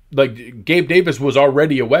game? Like, Gabe Davis was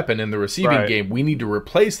already a weapon in the receiving game. We need to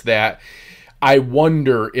replace that. I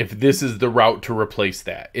wonder if this is the route to replace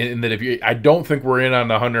that. And that I don't think we're in on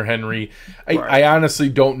the Hunter Henry. I honestly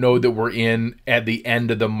don't know that we're in at the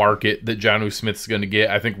end of the market that Jonnu Smith's going to get.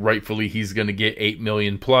 I think rightfully he's going to get $8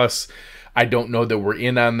 million plus. I don't know that we're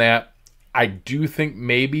in on that. I do think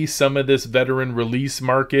maybe some of this veteran release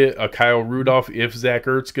market, a Kyle Rudolph, if Zach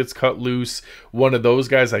Ertz gets cut loose, one of those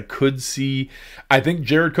guys I could see. I think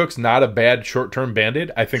Jared Cook's not a bad short-term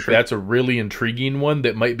Band-Aid. I think that's a really intriguing one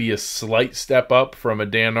that might be a slight step up from a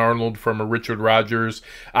Dan Arnold, from a Richard Rodgers.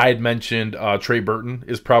 I had mentioned Trey Burton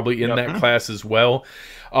is probably in that class as well.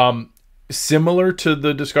 Similar to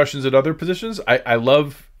the discussions at other positions, I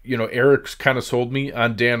love... Eric's kind of sold me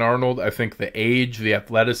on Dan Arnold. I think the age, the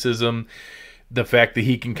athleticism, the fact that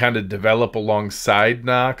he can kind of develop alongside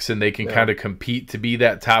Knox and they can kind of compete to be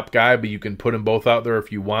that top guy, but you can put them both out there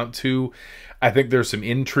if you want to. I think there's some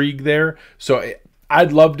intrigue there. So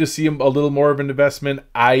I'd love to see him a little more of an investment.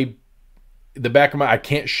 I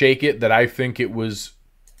can't shake it that I think it was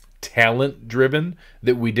talent driven,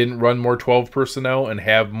 that we didn't run more 12 personnel and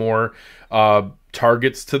have more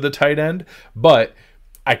targets to the tight end. But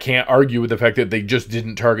I can't argue with the fact that they just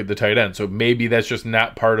didn't target the tight end. So maybe that's just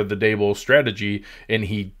not part of the Dable strategy, and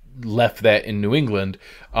he left that in New England.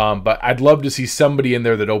 But I'd love to see somebody in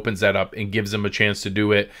there that opens that up and gives them a chance to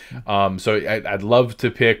do it. So I'd love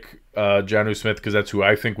to pick Jonnu Smith because that's who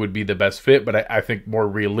I think would be the best fit. But I think more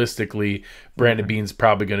realistically, Brandon Bean's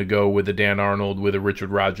probably going to go with a Dan Arnold, with a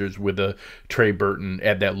Richard Rodgers, with a Trey Burton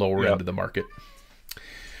at that lower end of the market.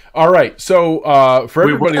 All right, so for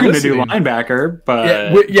everybody listening, we were going to do linebacker,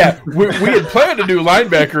 but we had planned to do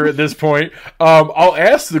linebacker at this point. I'll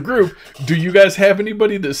ask the group: do you guys have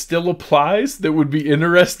anybody that still applies that would be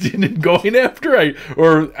interested in going after?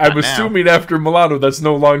 I'm assuming after Milano, that's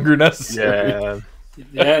no longer necessary.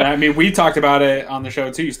 Yeah, I mean, we talked about it on the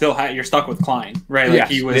show too. You're stuck with Klein, right? Like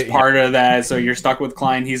he was part of that, so you're stuck with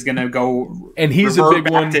Klein. He's going to go, and he's a big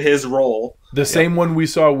back one to his role. The same one we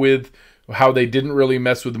saw with how they didn't really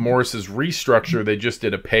mess with Morris's restructure. They just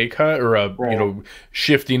did a pay cut or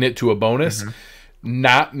shifting it to a bonus.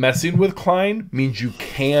 Not messing with Klein means you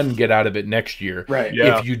can get out of it next year. Right.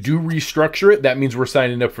 Yeah. If you do restructure it, that means we're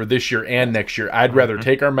signing up for this year and next year. I'd rather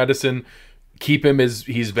take our medicine, keep him as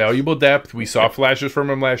he's valuable depth. We saw flashes from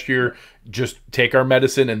him last year. Just take our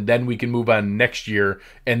medicine, and then we can move on next year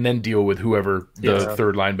and then deal with whoever the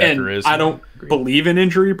third linebacker is. I don't believe in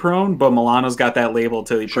injury prone, but Milano's got that label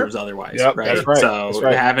till he proves otherwise. Yep, right? that's right. So that's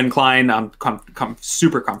right. Having Klein, I'm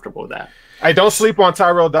super comfortable with that. I don't sleep on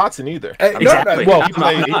Tyrell Dotson either. Exactly. Well, he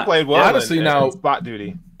played well. Honestly, now spot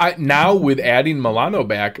duty. Now with adding Milano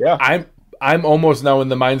back, I'm almost now in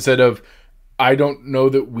the mindset of, I don't know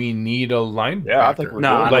that we need a linebacker. Yeah, I think we're good.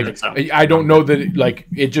 I don't think so. I don't know that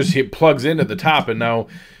it just plugs in at the top, and now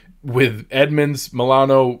with Edmonds,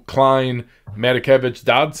 Milano, Klein, Matakevich,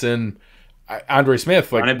 Dodson, Andre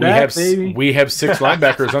Smith, we have 6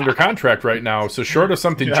 linebackers under contract right now. So short of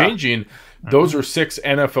something changing, those are 6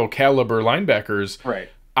 NFL caliber linebackers. Right.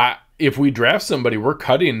 If we draft somebody, we're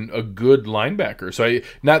cutting a good linebacker. So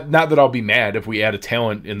not that I'll be mad if we add a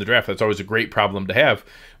talent in the draft. That's always a great problem to have,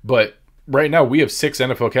 but right now we have 6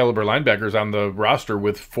 NFL caliber linebackers on the roster,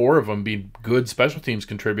 with 4 of them being good special teams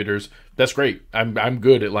contributors. That's great. I'm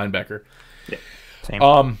good at linebacker. Yeah.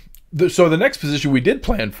 Same. So the next position we did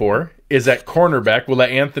plan for is at cornerback. We'll let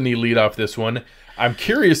Anthony lead off this one. I'm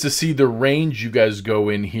curious to see the range you guys go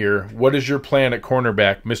in here. What is your plan at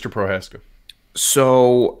cornerback, Mr. Prohaska?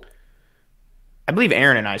 So I believe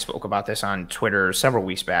Aaron and I spoke about this on Twitter several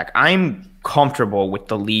weeks back. I'm comfortable with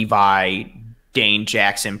the Levi Dane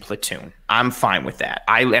Jackson platoon. I'm fine with that.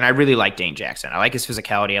 I really like Dane Jackson. I like his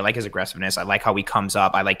physicality. I like his aggressiveness. I like how he comes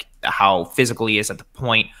up. I like how physical he is at the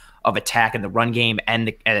point of attack in the run game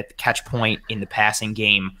and at the catch point in the passing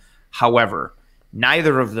game. However,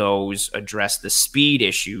 neither of those address the speed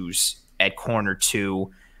issues at corner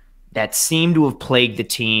 2 that seem to have plagued the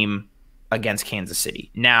team against Kansas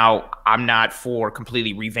City. Now, I'm not for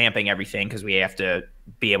completely revamping everything because we have to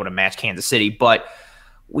be able to match Kansas City, but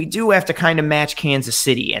we do have to kind of match Kansas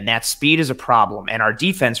City, and that speed is a problem. And our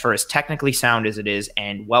defense, for as technically sound as it is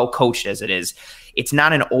and well coached as it is, it's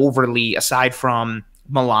not an overly, aside from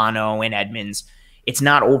Milano and Edmonds, it's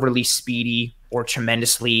not overly speedy or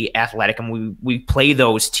tremendously athletic. And we play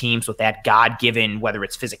those teams with that God-given, whether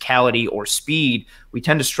it's physicality or speed, we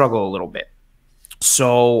tend to struggle a little bit.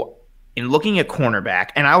 So in looking at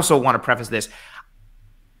cornerback, and I also want to preface this,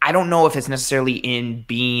 I don't know if it's necessarily in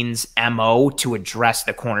Bean's MO to address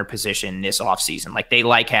the corner position this offseason. Like, they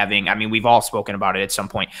like having, I mean, we've all spoken about it at some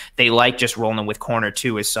point. They like just rolling with corner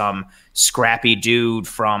 2 as some scrappy dude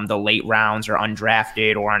from the late rounds or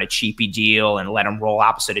undrafted or on a cheapy deal and let him roll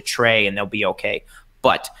opposite of Trey and they'll be okay.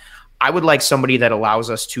 But I would like somebody that allows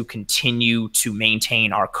us to continue to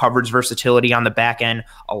maintain our coverage versatility on the back end,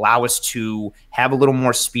 allow us to have a little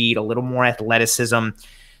more speed, a little more athleticism,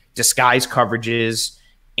 disguise coverages,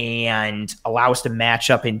 and allow us to match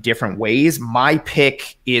up in different ways. My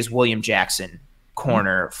pick is William Jackson,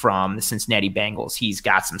 corner from the Cincinnati Bengals. He's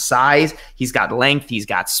got some size, he's got length, he's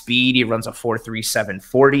got speed. He runs a 4.37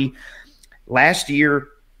 40. Last year,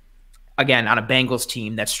 again, on a Bengals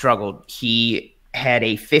team that struggled, he had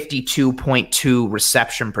a 52.2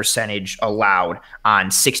 reception percentage allowed on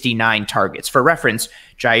 69 targets. For reference,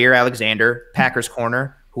 Kaiir Alexander, Packers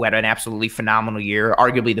corner, who had an absolutely phenomenal year,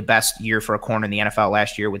 arguably the best year for a corner in the NFL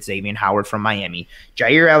last year with Xavier Howard from Miami.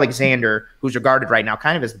 Kaiir Alexander, who's regarded right now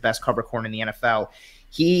kind of as the best cover corner in the NFL,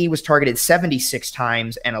 he was targeted 76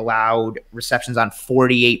 times and allowed receptions on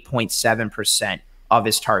 48.7% of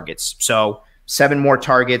his targets. So 7 more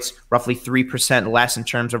targets, roughly 3% less in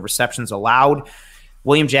terms of receptions allowed.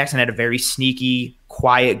 William Jackson had a very sneaky,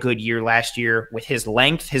 quiet, good year last year with his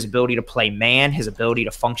length, his ability to play man, his ability to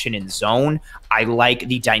function in zone. I like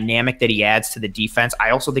the dynamic that he adds to the defense. I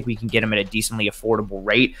also think we can get him at a decently affordable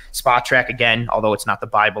rate. Spot track, again, although it's not the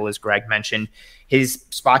Bible, as Greg mentioned, his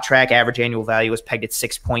spot track average annual value is pegged at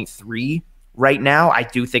 6.3 right now. I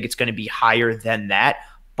do think it's going to be higher than that,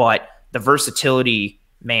 but the versatility,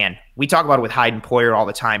 man, we talk about it with Hyde and Poyer all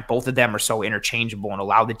the time. Both of them are so interchangeable and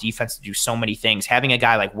allow the defense to do so many things. Having a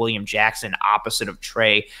guy like William Jackson opposite of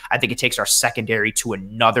Trey, I think it takes our secondary to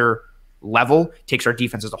another level, takes our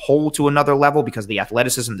defense as a whole to another level because of the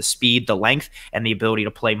athleticism, the speed, the length, and the ability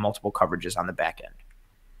to play multiple coverages on the back end.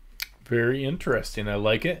 Very interesting. I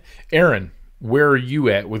like it. Aaron, where are you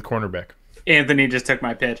at with cornerback? Anthony just took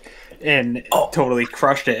my pitch and totally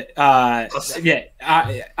crushed it. Yeah,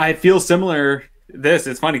 I feel similar.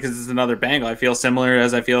 It's funny because it's another Bengal. I feel similar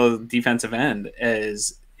as I feel defensive end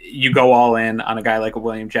as you go all in on a guy like a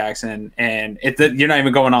William Jackson, and you're not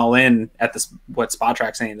even going all in at this what Spot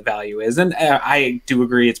Track's saying the value is. And I do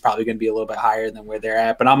agree it's probably going to be a little bit higher than where they're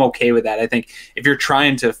at, but I'm okay with that. I think if you're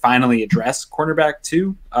trying to finally address cornerback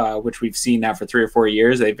 2, which we've seen now for 3 or 4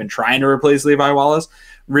 years, they've been trying to replace Levi Wallace.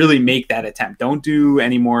 Really make that attempt. Don't do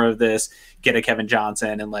any more of this. Get a Kevin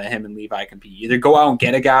Johnson and let him and Levi compete. Either go out and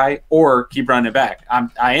get a guy or keep running it back.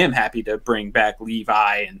 I am happy to bring back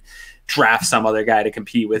Levi and draft some other guy to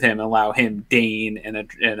compete with him and allow him, Dane, and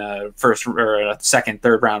a first or a second,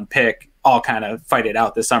 third round pick all kind of fight it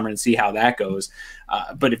out this summer and see how that goes.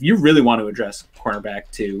 But if you really want to address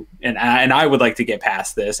cornerback 2, and I would like to get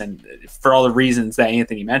past this, and for all the reasons that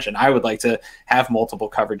Anthony mentioned, I would like to have multiple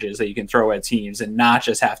coverages that you can throw at teams and not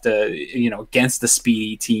just have to, against the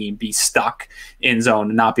speedy team, be stuck in zone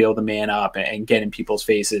and not be able to man up and get in people's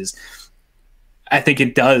faces. I think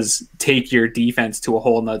it does take your defense to a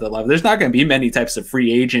whole nother level. There's not going to be many types of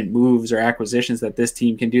free agent moves or acquisitions that this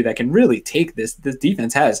team can do that can really take this. This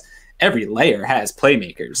defense has every layer has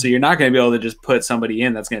playmakers. So you're not going to be able to just put somebody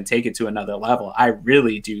in that's going to take it to another level. I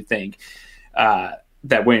really do think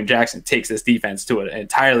that William Jackson takes this defense to an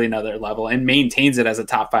entirely another level and maintains it as a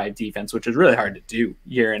top 5 defense, which is really hard to do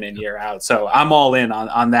year in and year out. So I'm all in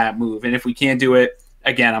on that move. And if we can't do it,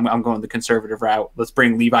 again, I'm going the conservative route. Let's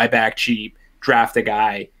bring Levi back cheap, draft a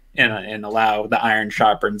guy, and allow the iron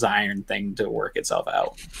sharpens iron thing to work itself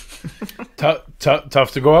out.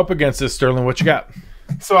 Tough to go up against this, Sterling. What you got?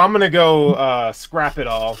 So I'm gonna go scrap it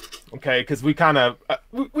all, okay? Because we kind of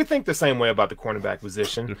we think the same way about the cornerback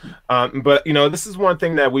position, but this is one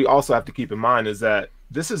thing that we also have to keep in mind is that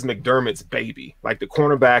this is McDermott's baby, like the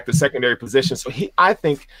cornerback, the secondary position. So I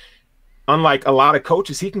think, unlike a lot of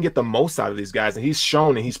coaches, he can get the most out of these guys, and he's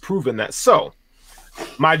shown and he's proven that. So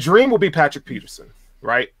my dream will be Patrick Peterson,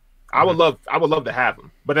 right? I would love to have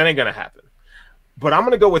him, but that ain't gonna happen. But I'm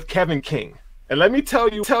gonna go with Kevin King. And let me tell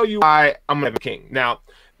you why I'm Kevin King. Now,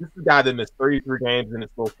 this is a guy that missed 33 games in his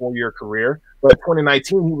little 4-year career, but in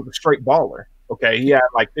 2019, he was a straight baller. Okay, he had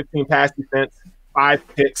like 15 pass defense, 5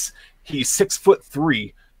 picks. He's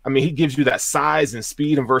 6'3". I mean, he gives you that size and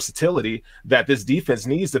speed and versatility that this defense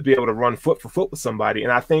needs to be able to run foot for foot with somebody.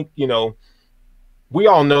 And I think, we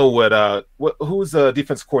all know who's the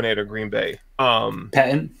defensive coordinator in Green Bay?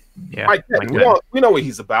 Patton. Yeah, Mike Patton. We know what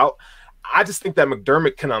he's about. I just think that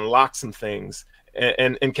McDermott can unlock some things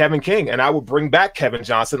and Kevin King, and I would bring back Kevin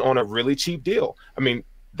Johnson on a really cheap deal. I mean,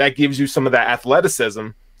 that gives you some of that athleticism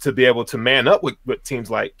to be able to man up with teams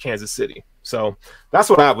like Kansas City. So that's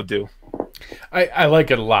what I would do. I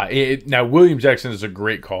like it a lot. Now, William Jackson is a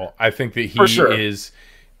great call. I think that he is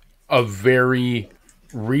a very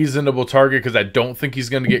reasonable target because I don't think he's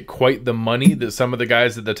going to get quite the money that some of the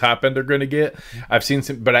guys at the top end are going to get. I've seen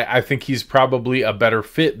some, but I think he's probably a better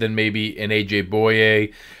fit than maybe an AJ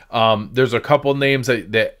Boye. There's a couple names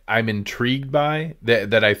that I'm intrigued by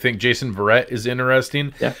that I think Jason Verrett is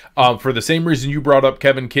interesting. Yeah. For the same reason you brought up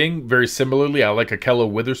Kevin King, very similarly, I like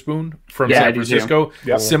Akello Witherspoon from San Francisco.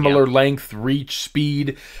 Yep. Similar length, reach,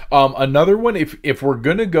 speed. Another one, if we're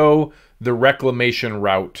going to go the reclamation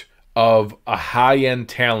route of a high-end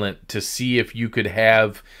talent to see if you could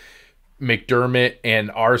have McDermott and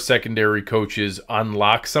our secondary coaches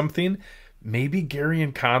unlock something, maybe Gary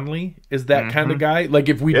and Conley is that kind of guy. Like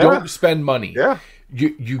if we don't spend money,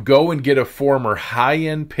 you go and get a former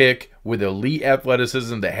high-end pick with elite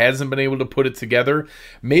athleticism that hasn't been able to put it together.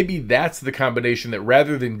 Maybe that's the combination that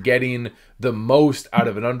rather than getting the most out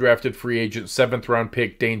of an undrafted free agent 7th-round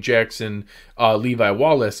pick, Dane Jackson, Levi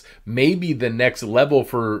Wallace, maybe the next level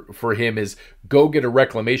for him is go get a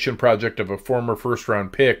reclamation project of a former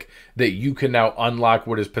 1st-round pick that you can now unlock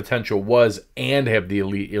what his potential was and have the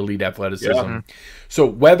elite athleticism. Yeah. So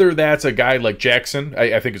whether that's a guy like Jackson,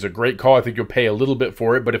 I think is a great call. I think you'll pay a little bit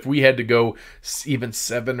for it, but if we had to go even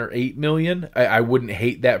 7 or 8 million, I wouldn't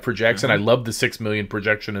hate that for Jackson. I love the 6 million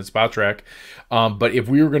projection in Spotrac. But if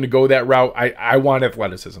we were going to go that route, I want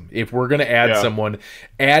athleticism. If we're going to add someone,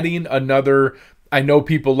 adding another, I know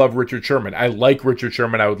people love Richard Sherman. I like Richard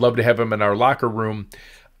Sherman. I would love to have him in our locker room.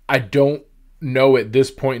 I don't know at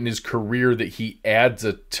this point in his career that he adds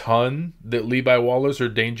a ton that Levi Wallace or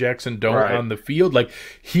Dane Jackson don't on the field. Like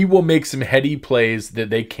he will make some heady plays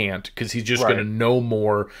that they can't because he's just going to know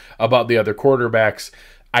more about the other quarterbacks.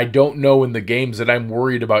 I don't know in the games that I'm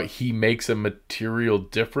worried about he makes a material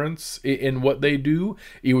difference in what they do.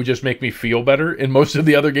 He would just make me feel better in most of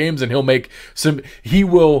the other games, and he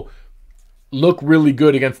will look really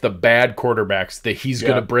good against the bad quarterbacks that he's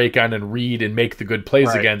going to break on and read and make the good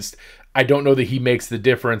plays against. I don't know that he makes the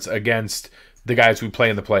difference against the guys we play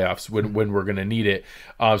in the playoffs when we're going to need it.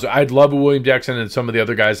 So I'd love a William Jackson and some of the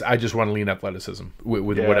other guys. I just want to lean athleticism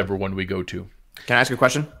with whatever one we go to. Can I ask a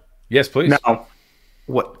question? Yes, please. No.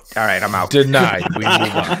 What? All right, I'm out. Denied. We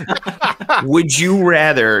move on. Would you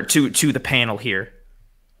rather, to the panel here,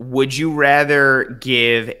 would you rather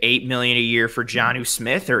give $8 million a year for Jonnu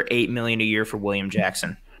Smith or $8 million a year for William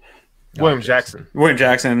Jackson? William Jackson.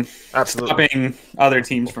 Absolutely. Stopping other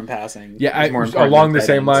teams from passing. Yeah, along the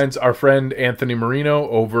same lines, our friend Anthony Marino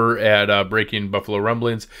over at Breaking Buffalo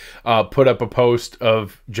Rumblings put up a post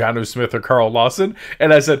of Jonnu Smith or Carl Lawson,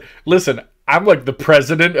 and I said, listen, I'm like the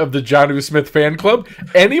president of the Jonnu Smith fan club.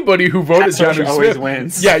 Anybody who voted Jonnu Smith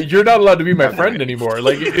wins. Yeah, you're not allowed to be my friend anymore.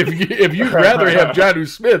 Like if you'd rather have Jonnu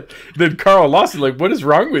Smith than Carl Lawson, like what is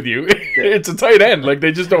wrong with you? It's a tight end. Like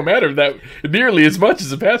they just don't matter that nearly as much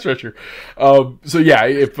as a pass rusher. So yeah,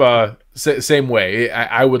 if same way,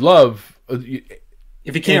 I would love.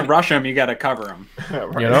 If you can't rush them, you got to cover them.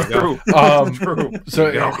 You know, true. So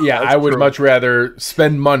I would much rather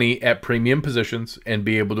spend money at premium positions and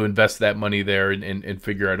be able to invest that money there and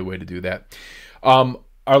figure out a way to do that.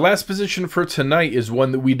 Our last position for tonight is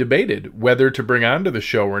one that we debated whether to bring onto the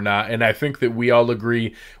show or not, and I think that we all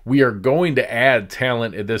agree we are going to add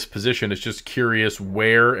talent at this position. It's just curious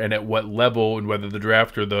where and at what level, and whether the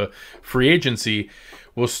draft or the free agency.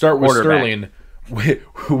 We'll start with Sterling. What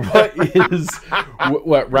is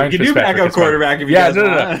what Ryan You can do backup quarterback if you guys no.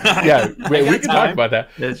 want. Yeah, wait, we can talk about that.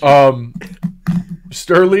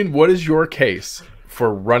 Sterling, what is your case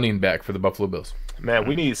for running back for the Buffalo Bills? Man,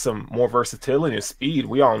 we need some more versatility and speed.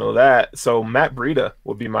 We all know that. So Matt Breida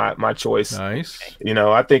would be my choice. Nice. You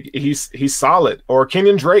know, I think he's solid. Or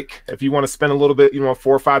Kenyon Drake, if you want to spend a little bit, $4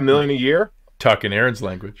 or $5 million a year. Tuck in Aaron's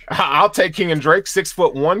language. I'll take Kenyon Drake.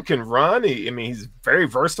 6'1", can run. He's very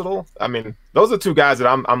versatile. Those are two guys that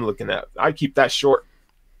I'm looking at. I keep that short.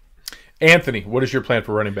 Anthony, what is your plan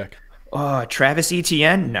for running back? Travis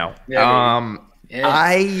Etienne? No. Yeah, yeah.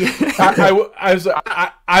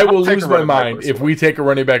 I will lose my mind if we take a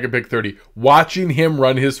running back at pick 30. Watching him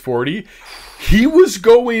run his 40, he was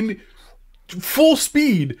going full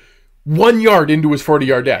speed 1 yard into his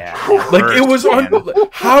 40-yard dash. It was unbelievable.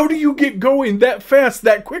 How do you get going that fast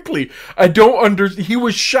that quickly? I don't he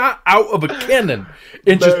was shot out of a cannon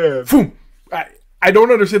and just boom. I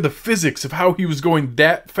don't understand the physics of how he was going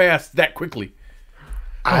that fast that quickly.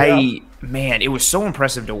 Man, it was so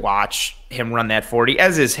impressive to watch him run that 40,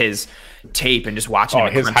 as is his tape, and just watching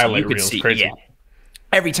him. His highlight reel is crazy. Yeah,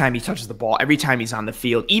 every time he touches the ball, every time he's on the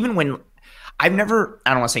field, even when I don't want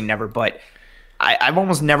to say never, but I've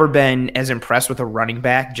almost never been as impressed with a running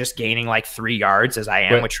back just gaining like 3 yards as I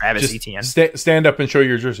am with Travis Etienne. Stand up and show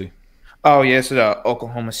your jersey. Oh, yeah, it's the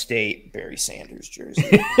Oklahoma State Barry Sanders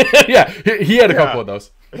jersey. Yeah, he had a couple of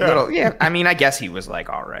those. I guess he was like,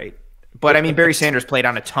 all right. But, Barry Sanders played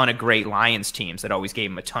on a ton of great Lions teams that always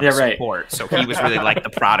gave him a ton of support. Right. So he was really like the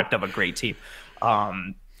product of a great team.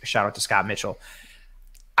 Shout out to Scott Mitchell.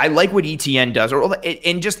 I like what ETN does,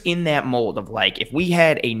 and just in that mold of like, if we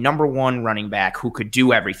had a number one running back who could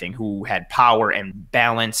do everything, who had power and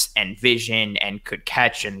balance and vision and could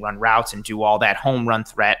catch and run routes and do all that home run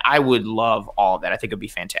threat, I would love all of that. I think it'd be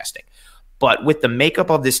fantastic. But with the makeup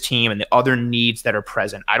of this team and the other needs that are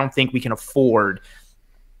present, I don't think we can afford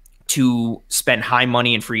to spend high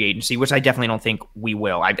money in free agency, which I definitely don't think we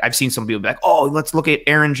will. I've seen some people be like, oh, let's look at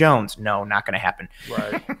Aaron Jones. No, not going to happen.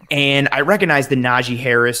 Right. And I recognize the Najee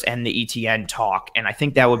Harris and the ETN talk, and I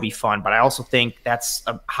think that would be fun. But I also think that's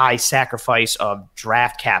a high sacrifice of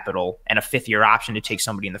draft capital and a fifth-year option to take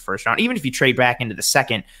somebody in the first round. Even if you trade back into the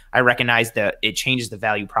second, I recognize that it changes the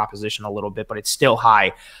value proposition a little bit, but it's still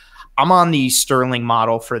high. I'm on the Sterling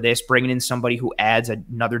model for this, bringing in somebody who adds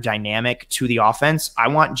another dynamic to the offense. I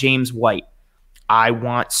want James White. I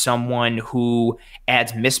want someone who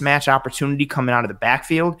adds mismatch opportunity coming out of the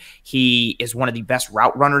backfield. He is one of the best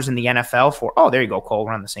route runners in the NFL oh, there you go, Cole.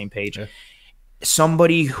 We're on the same page. Yeah.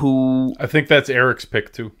 Somebody who... I think that's Eric's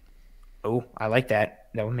pick, too. Oh, I like that.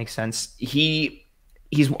 That would make sense. He's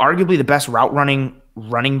arguably the best route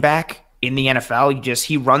running back in the NFL.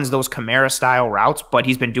 He runs those Kamara style routes, but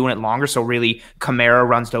he's been doing it longer. So really Kamara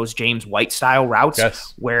runs those James White style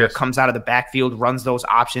routes where it comes out of the backfield, runs those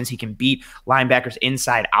options. He can beat linebackers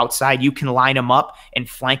inside, outside. You can line him up and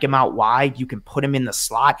flank him out wide. You can put him in the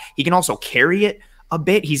slot. He can also carry it a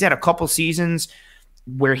bit. He's had a couple seasons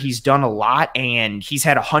where he's done a lot, and he's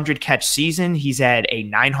had a 100-catch season. He's had a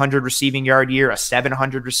 900 receiving yard year, a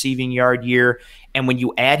 700 receiving yard year. And when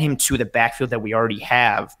you add him to the backfield that we already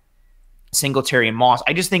have, Singletary and Moss,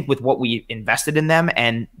 I just think with what we invested in them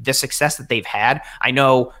and the success that they've had, I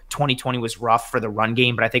know 2020 was rough for the run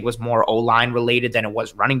game, but I think it was more O-line related than it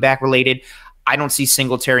was running back related. I don't see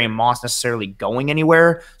Singletary and Moss necessarily going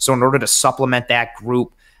anywhere. So in order to supplement that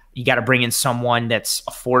group, you got to bring in someone that's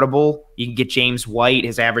affordable. You can get James White.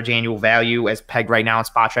 His average annual value as pegged right now in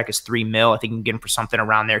SpotTrack is $3 million. I think you can get him for something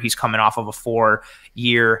around there. He's coming off of a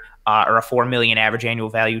 4-year or a $4 million average annual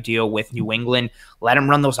value deal with New England. Let him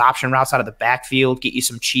run those option routes out of the backfield, get you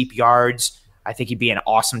some cheap yards. I think he'd be an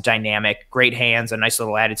awesome dynamic, great hands, a nice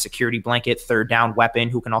little added security blanket, third down weapon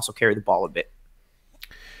who can also carry the ball a bit.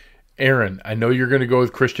 Aaron, I know you're going to go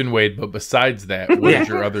with Christian Wade, but besides that, what is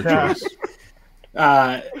your other choice?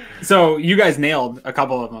 So you guys nailed a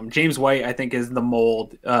couple of them. James White, I think, is the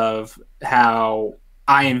mold of how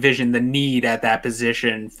I envision the need at that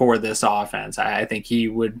position for this offense. I think he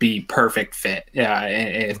would be perfect fit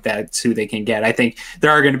if that's who they can get. I think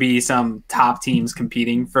there are going to be some top teams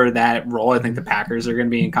competing for that role. I think the Packers are going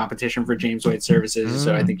to be in competition for James White services.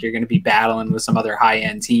 So I think you're going to be battling with some other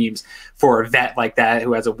high-end teams for a vet like that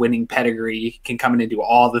who has a winning pedigree, can come in and do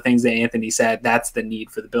all the things that Anthony said. That's the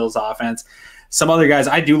need for the Bills offense. Some other guys,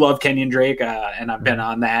 I do love Kenyon Drake, and I've been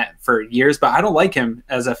on that for years, but I don't like him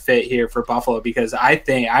as a fit here for Buffalo because I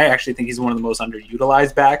actually think he's one of the most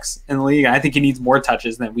underutilized backs in the league. I think he needs more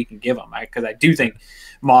touches than we can give him because I do think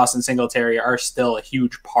Moss and Singletary are still a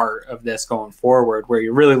huge part of this going forward where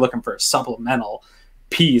you're really looking for a supplemental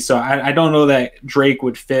piece. So I don't know that Drake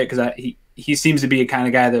would fit because he seems to be a kind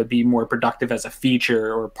of guy that would be more productive as a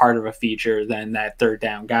feature or part of a feature than that third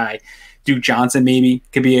down guy. Duke Johnson maybe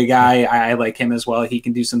could be a guy. I like him as well. He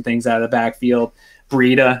can do some things out of the backfield.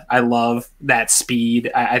 Breida, I love that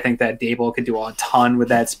speed. I think that Dable could do a ton with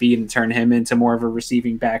that speed and turn him into more of a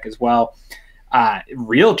receiving back as well.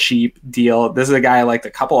 Real cheap deal. This is a guy I liked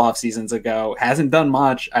a couple off seasons ago. Hasn't done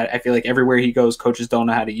much. I feel like everywhere he goes, coaches don't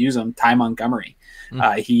know how to use him. Ty Montgomery.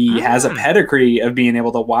 He has a pedigree of being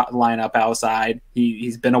able to line up outside.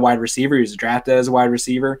 He's been a wide receiver. He was drafted as a wide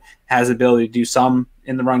receiver. Has the ability to do some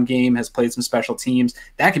in the run game. Has played some special teams.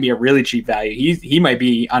 That could be a really cheap value. He might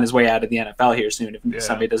be on his way out of the NFL here soon if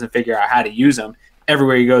somebody doesn't figure out how to use him.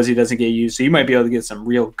 Everywhere he goes, he doesn't get used. So you might be able to get some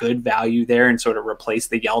real good value there and sort of replace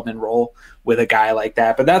the Yeldon role with a guy like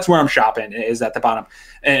that. But that's where I'm shopping, is at the bottom.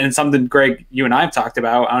 And something, Greg, you and I have talked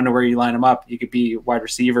about, I don't know where you line him up. You could be a wide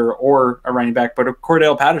receiver or a running back, but a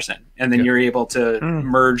Cordell Patterson. And then you're able to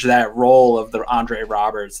merge that role of the Andre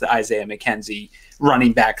Roberts, the Isaiah McKenzie,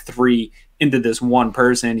 running back 3 into this one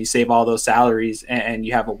person. You save all those salaries and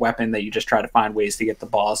you have a weapon that you just try to find ways to get the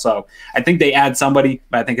ball. So I think they add somebody,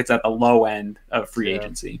 but I think it's at the low end of free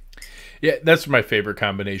agency. Yeah, that's my favorite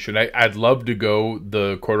combination. I'd love to go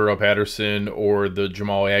the Cordell Patterson or the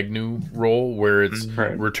Jamal Agnew role, where it's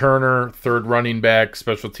returner, third running back,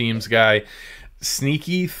 special teams guy.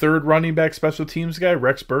 Sneaky third running back, special teams guy,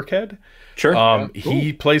 Rex Burkhead. Sure.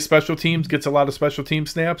 He plays special teams, gets a lot of special team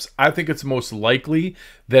snaps. I think it's most likely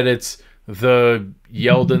that it's the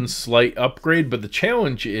Yeldon slight upgrade, but the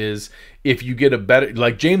challenge is if you get a better,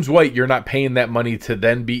 like James White, you're not paying that money to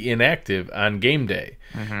then be inactive on game day.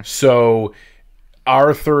 So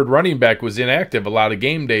our third running back was inactive a lot of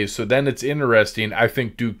game days, so then it's interesting. I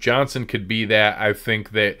think Duke Johnson could be that. I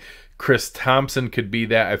think that Chris Thompson could be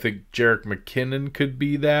that. I think Jerick McKinnon could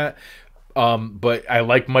be that. But I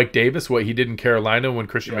like Mike Davis, what he did in Carolina when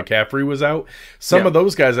Christian McCaffrey was out. Some of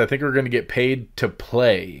those guys I think are going to get paid to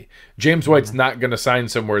play. James White's not going to sign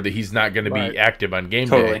somewhere that he's not going to be active on game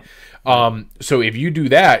day. So if you do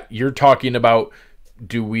that, you're talking about,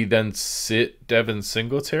 do we then sit Devin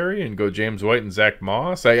Singletary and go James White and Zach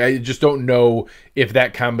Moss? I just don't know if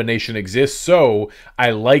that combination exists. So I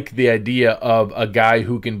like the idea of a guy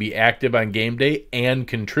who can be active on game day and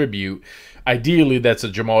contribute. Ideally, that's a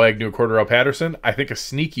Jamal Agnew, Cordell Patterson. I think a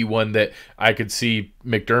sneaky one that I could see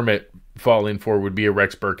McDermott falling for would be a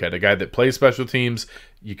Rex Burkhead, a guy that plays special teams.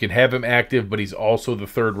 You can have him active, but he's also the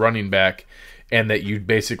third running back, and that you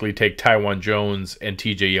basically take Tywan Jones and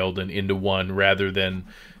TJ Yeldon into one rather than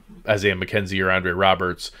Isaiah McKenzie or Andre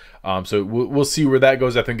Roberts. So we'll see where that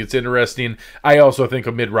goes. I think it's interesting. I also think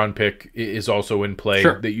a mid-round pick is also in play,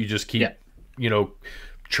 that you just keep,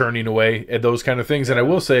 churning away at those kind of things. And I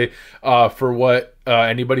will say, for what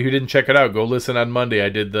anybody who didn't check it out, go listen on Monday. I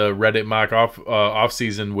did the Reddit mock off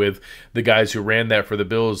season with the guys who ran that for the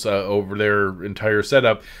Bills over their entire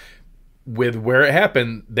setup. With where it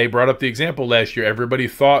happened, they brought up the example last year. Everybody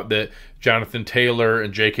thought that Jonathan Taylor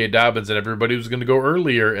and J.K. Dobbins and everybody was going to go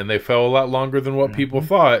earlier, and they fell a lot longer than what people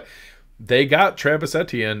thought. They got Travis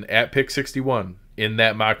Etienne at pick 61 in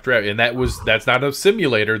that mock draft, and that's not a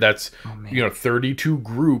simulator. That's 32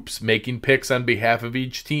 groups making picks on behalf of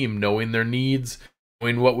each team, knowing their needs,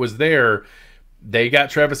 knowing what was there. They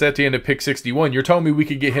got Travis Etienne at pick 61. You're telling me we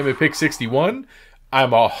could get him at pick 61?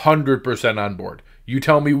 I'm 100% on board. You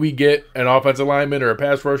tell me we get an offensive lineman or a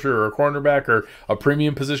pass rusher or a cornerback or a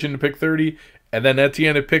premium position to pick 30, and then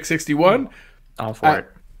Etienne at pick 61? All for it.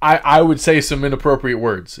 I would say some inappropriate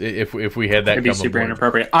words if we had that. It'd be super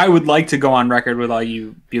inappropriate. I would like to go on record with all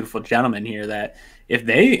you beautiful gentlemen here that if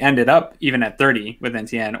they ended up even at 30 with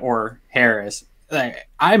Etienne or Harris,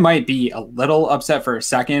 I might be a little upset for a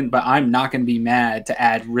second, but I'm not going to be mad to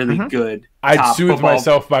add really good. I'd soothe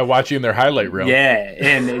myself by watching their highlight reel. Yeah,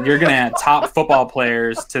 and you're going to add top football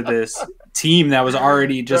players to this team that was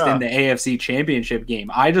already just in the AFC Championship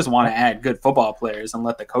game. I just want to add good football players and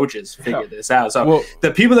let the coaches figure this out. So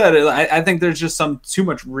the people that I think there's just some too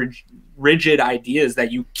much rigid ideas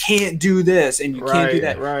that you can't do this and you can't do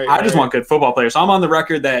that. I just want good football players. So I'm on the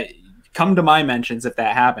record that come to my mentions if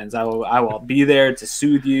that happens. I will be there to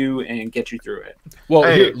soothe you and get you through it. Well,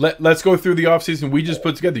 here, let's go through the offseason we just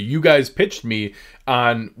put together. You guys pitched me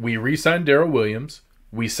on, we re-signed Darrell Williams,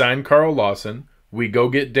 we signed Carl Lawson, we go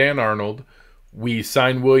get Dan Arnold, we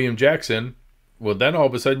sign William Jackson. Well, then all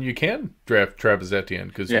of a sudden you can draft Travis Etienne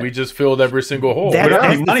because we just filled every single hole.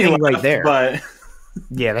 That's the thing right there. But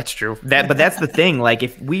yeah, that's true. But that's the thing. Like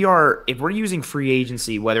if we're using free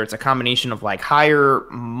agency, whether it's a combination of like higher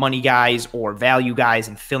money guys or value guys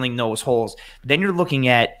and filling those holes, then you're looking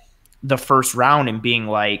at the first round and being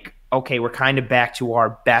like, okay, we're kind of back to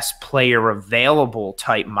our best player available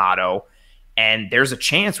type motto. And there's a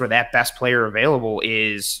chance where that best player available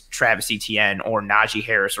is Travis Etienne or Najee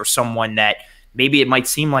Harris or someone that maybe it might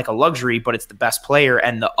seem like a luxury, but it's the best player,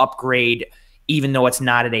 and the upgrade, even though it's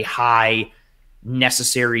not at a high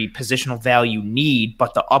necessary positional value need,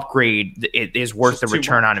 but the upgrade it is worth the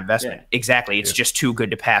return on investment. Yeah. Exactly. It's just too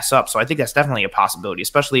good to pass up. So I think that's definitely a possibility,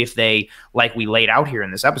 especially if they, like we laid out here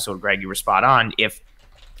in this episode, Greg, you were spot on. If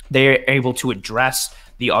they're able to address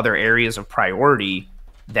the other areas of priority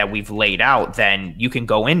that we've laid out, then you can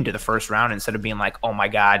go into the first round instead of being like, oh my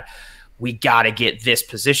God, we got to get this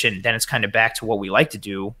position. Then it's kind of back to what we like to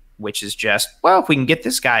do, which is just, well, if we can get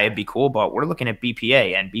this guy, it'd be cool, but we're looking at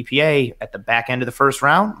BPA, and BPA at the back end of the first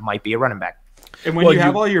round might be a running back. And when you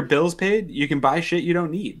have all your bills paid, you can buy shit you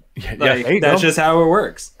don't need. That's just how it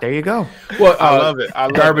works. There you go. Well, I love it.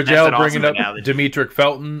 Garbage Ale bringing up Demetric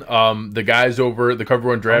Felton. The guys over at the Cover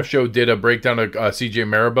One Draft Show did a breakdown of CJ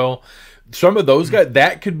Maribel. Some of those guys,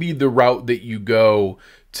 that could be the route that you go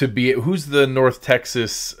to be. Who's the North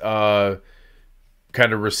Texas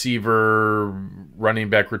kind of receiver, running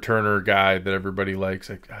back, returner guy that everybody likes?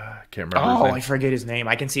 I can't remember his name. I forget his name.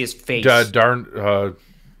 I can see his face. I'll think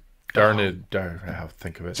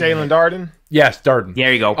of it. Jalen Darden? Yes, Darden.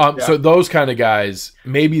 There you go. So those kind of guys,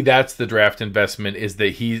 maybe that's the draft investment, is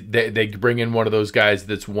that they bring in one of those guys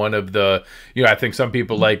that's one of the, I think some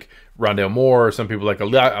people like Rondale Moore, some people like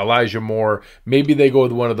Elijah Moore. Maybe they go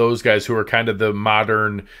with one of those guys who are kind of the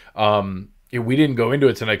modern we didn't go into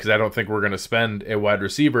it tonight because I don't think we're going to spend a wide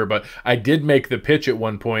receiver, but I did make the pitch at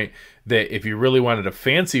one point that if you really wanted a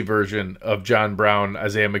fancy version of John Brown,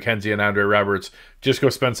 Isaiah McKenzie, and Andre Roberts, just go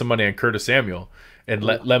spend some money on Curtis Samuel and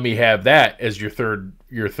let me have that as your third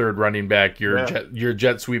running back, your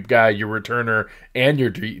jet sweep guy, your returner, and your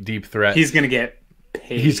deep threat. He's going to get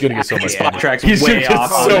paid. He's going to get so much money. He's going to get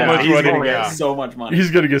so much money. He's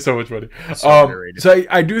going to get so much money. So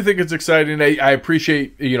I do think it's exciting. I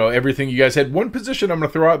appreciate everything you guys had. One position I'm going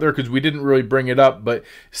to throw out there because we didn't really bring it up, but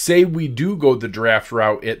say we do go the draft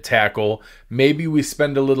route at tackle, maybe we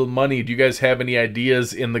spend a little money. Do you guys have any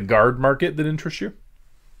ideas in the guard market that interest you?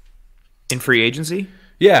 In free agency?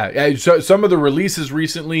 Yeah, so some of the releases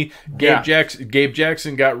recently, Gabe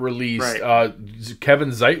Jackson got released. Right.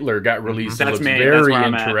 Kevin Zeitler got released. It looks very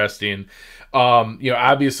interesting.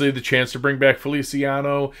 Obviously the chance to bring back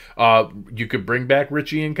Feliciano. You could bring back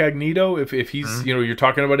Richie Incognito if he's you're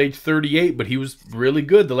talking about age 38, but he was really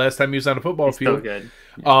good the last time he was on a football field. Still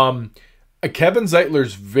good. Kevin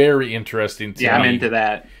Zeitler's very interesting to me. I'm into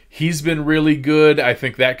that. He's been really good. I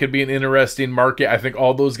think that could be an interesting market. I think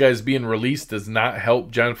all those guys being released does not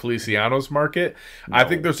help John Feliciano's market. No. I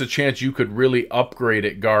think there's a chance you could really upgrade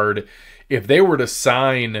at guard if they were to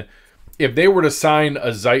sign a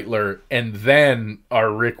Zeitler and then a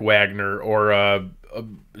Rick Wagner or a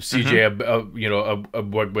CJ, a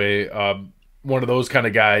Bwegwe, one of those kind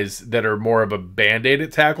of guys that are more of a band-aid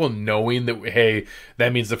at tackle, knowing that, hey,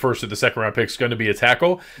 that means the first or the second round pick is going to be a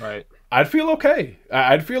tackle. Right. I'd feel okay.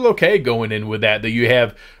 I'd feel okay going in with that you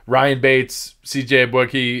have Ryan Bates, CJ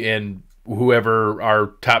Bwegwe, and whoever our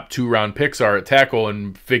top 2-round picks are at tackle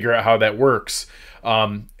and figure out how that works.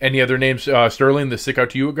 Any other names, Sterling, that stick out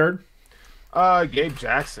to you at guard? Gabe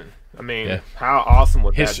Jackson. I mean, how awesome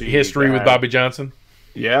would that be? History with Bobby Johnson?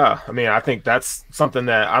 Yeah, I mean, I think that's something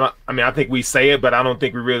that I think we say it, but I don't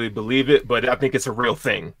think we really believe it. But I think it's a real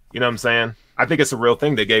thing. You know what I'm saying? I think it's a real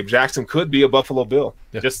thing that Gabe Jackson could be a Buffalo Bill,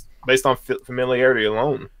 just based on familiarity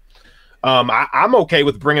alone. I'm okay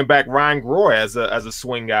with bringing back Ryan Groy as a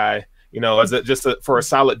swing guy. For a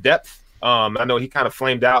solid depth. I know he kind of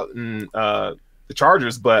flamed out in the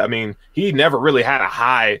Chargers, but I mean, he never really had a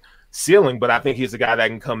high ceiling. But I think he's a guy that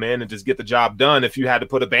can come in and just get the job done. If you had to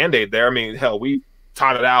put a Band-Aid there, I mean, hell, we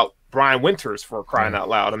touted out Brian Winters for crying out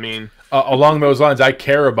loud. I mean, along those lines, I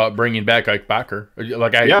care about bringing back Ike Bacher.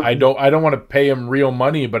 Like I don't want to pay him real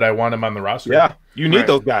money, but I want him on the roster. Yeah, you need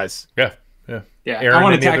those guys. Yeah. Aaron, I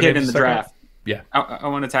want to tag it in the draft. Yeah, I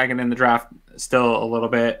want to tag it in the draft still a little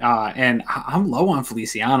bit. And I'm low on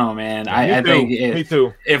Feliciano, man. I think me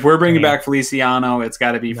too. If we're bringing back Feliciano, it's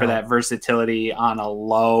got to be for that versatility on a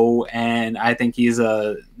low end. I think he's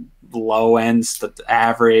a low end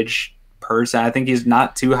average person. I think he's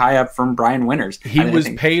not too high up from Brian Winters. He was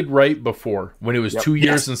paid right before when it was 2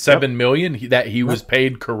 years and $7 million. He was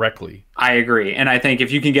paid correctly. I agree, and I think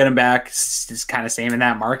if you can get him back, it's kind of same in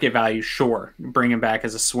that market value. Sure, bring him back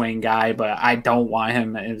as a swing guy, but I don't want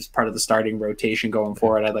him as part of the starting rotation going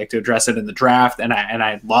forward. I'd like to address it in the draft, and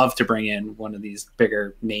I'd love to bring in one of these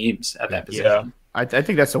bigger names at that position. I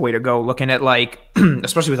think that's the way to go. Looking at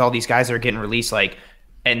especially with all these guys that are getting released,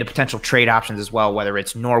 and the potential trade options as well, whether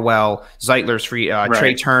it's Norwell, Zeitler's free,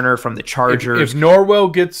 Trey Turner from the Chargers. If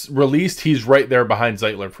Norwell gets released, he's right there behind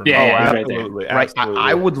Zeitler for me. Absolutely. Right.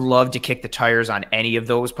 I would love to kick the tires on any of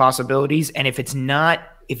those possibilities. And if it's not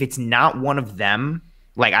one of them,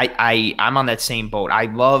 like I'm on that same boat. I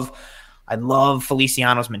love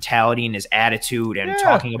Feliciano's mentality and his attitude and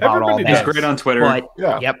talking about all that. He's great on Twitter.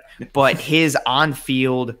 But his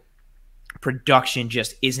on-field production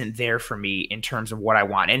just isn't there for me in terms of what I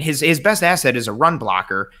want. And his best asset is a run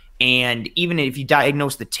blocker. And even if you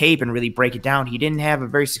diagnose the tape and really break it down, he didn't have a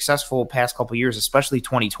very successful past couple of years, especially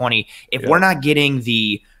 2020. If we're not getting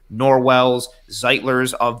the Norwells,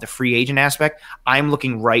 Zeitlers of the free agent aspect, I'm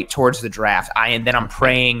looking right towards the draft. I'm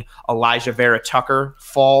praying Elijah Vera Tucker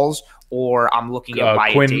falls, or I'm looking at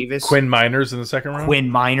Wyatt Davis. Quinn Miners in the second round? Quinn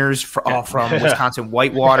Miners from Wisconsin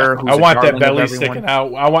Whitewater. I want that belly sticking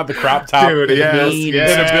out. I want the crop top. Dude, in a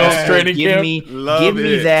Bills training camp. Give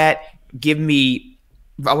me that. Give me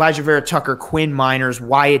Elijah Vera Tucker, Quinn Miners,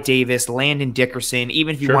 Wyatt Davis, Landon Dickerson.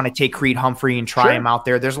 Even if you want to take Creed Humphrey and try him out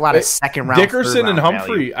there, there's a lot of second round. Dickerson and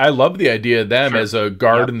Humphrey, value. I love the idea of them as a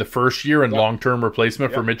guard in the first year and long-term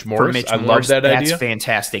replacement for Mitch Morris. I love that idea. That's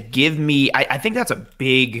fantastic. Give me, I think that's a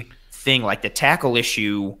big thing. Like the tackle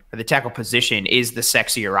issue or the tackle position is the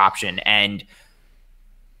sexier option. And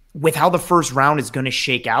with how the first round is going to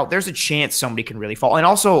shake out, there's a chance somebody can really fall. And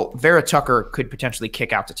also, Vera Tucker could potentially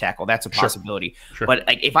kick out to tackle. That's a possibility. Sure. But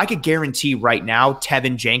like, if I could guarantee right now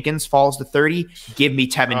Tevin Jenkins falls to 30, give me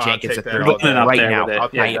Tevin Jenkins at 30 right now. I'm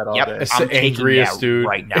taking that dude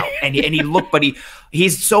right now. And he looked, but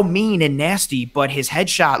he's so mean and nasty, but his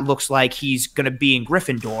headshot looks like he's going to be in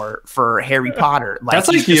Gryffindor for Harry Potter. Like, that's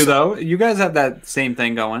like you, though. You guys have that same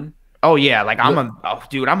thing going. Oh yeah, like I'm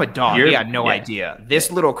a dog. You had no idea. This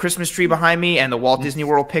little Christmas tree behind me and the Walt Disney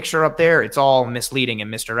World picture up there, it's all misleading and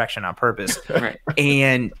misdirection on purpose. Right.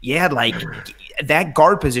 And yeah, like that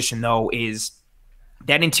guard position though is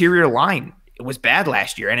that interior line. It was bad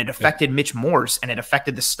last year and it affected Mitch Morse and it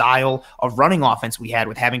affected the style of running offense we had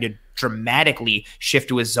with having to dramatically shift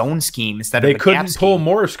to a zone scheme instead of a gap scheme. They couldn't pull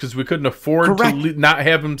Morse because we couldn't afford to not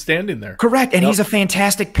have him standing there. Correct. And he's a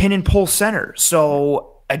fantastic pin and pull center. So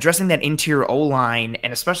addressing that interior O-line,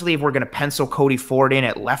 and especially if we're going to pencil Cody Ford in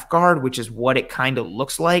at left guard, which is what it kind of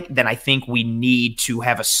looks like, then I think we need to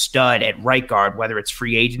have a stud at right guard, whether it's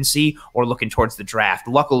free agency or looking towards the draft.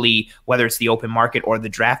 Luckily, whether it's the open market or the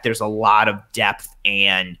draft, there's a lot of depth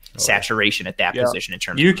and saturation at that position in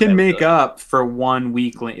terms you can make up for 1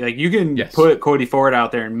 weak link. Like you can put Cody Ford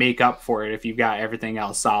out there and make up for it if you've got everything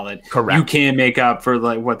else solid. Correct. You can make up for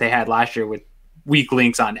like what they had last year with weak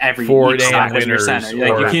links on every Ford and winners center.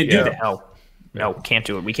 Like you can't do that. No, can't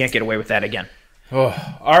do it. We can't get away with that again.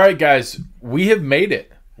 Oh, all right, guys, we have made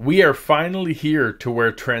it. We are finally here to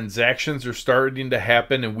where transactions are starting to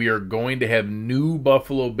happen, and we are going to have new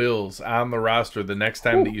Buffalo Bills on the roster the next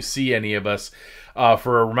time that you see any of us.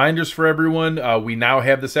 For reminders for everyone, we now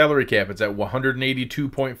have the salary cap. It's at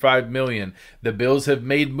 $182.5 million. The Bills have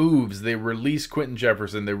made moves. They released Quentin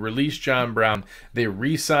Jefferson. They released John Brown. They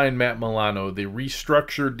re-signed Matt Milano. They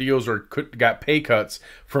restructured deals or got pay cuts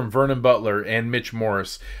from Vernon Butler and Mitch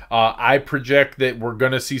Morris. I project that we're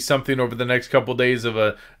going to see something over the next couple days of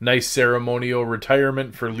a nice ceremonial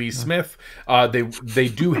retirement for Lee Smith. They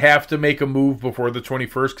do have to make a move before the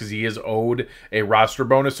 21st because he is owed a roster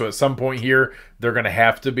bonus. So at some point here, they're going to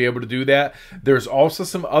have to be able to do that. There's also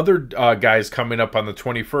some other guys coming up on the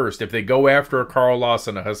 21st. If they go after a Carl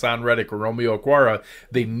Lawson, a Hassan Reddick, or Romeo Okwara,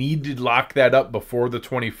 they need to lock that up before the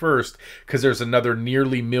 21st because there's another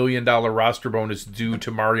nearly $1 million roster bonus due to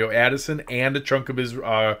Mario Addison and a chunk of his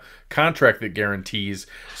contract that guarantees.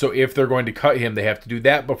 So if they're going to cut him, they have to do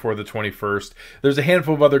that before the 21st. There's a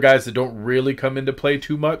handful of other guys that don't really come into play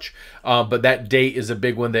too much, but that date is a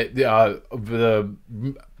big one that the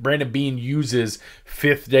Brandon Beane uses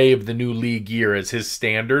 5th day of the new league year as his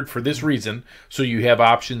standard for this reason, so you have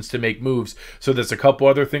options to make moves. So there's a couple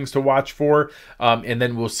other things to watch for, and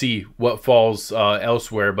then we'll see what falls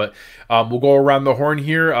elsewhere. But we'll go around the horn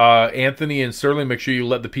here. Anthony and Sterling, make sure you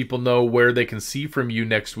let the people know where they can see from you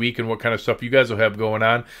next week and what kind of stuff you guys will have going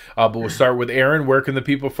on. But we'll start with Aaron. Where can the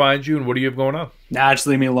people find you, and what do you have going on? Nah, just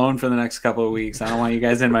leave me alone for the next couple of weeks. I don't want you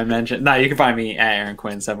guys in my mention. No, you can find me at Aaron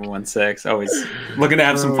Quinn 716. Always looking to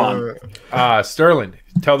have some fun. Sterling,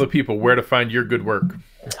 tell the people where to find your good work.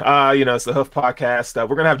 It's the Hoof Podcast.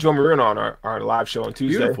 We're gonna have Joe Marino on our live show on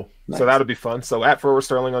Tuesday. Beautiful. Nice. So that'll be fun. So at Forward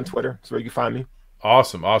Sterling on Twitter. That's where you can find me.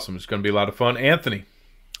 Awesome. It's gonna be a lot of fun. Anthony.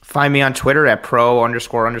 Find me on Twitter at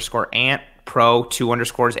pro__ant.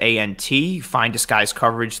 Pro2_ANT. Find Disguise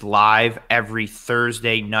coverage live every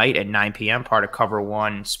Thursday night at 9 p.m. part of Cover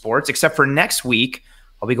One Sports. Except for next week,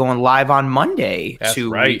 I'll be going live on Monday That's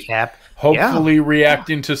to right. recap. Hopefully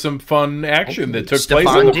reacting to some fun action that took place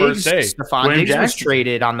on the first day. Stephon Diggs was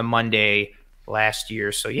traded on the Monday last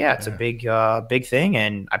year. So, yeah, it's a big thing.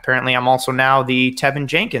 And apparently I'm also now the Tevin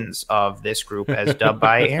Jenkins of this group as dubbed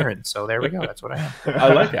by Aaron. So there we go. That's what I am.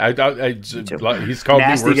 I like it. He's called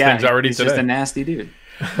nasty me worse guy. things already He's today. just a nasty dude.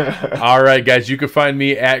 All right, guys, you can find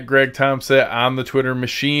me at Greg Thompson on the Twitter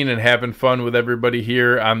machine and having fun with everybody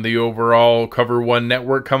here on the overall Cover One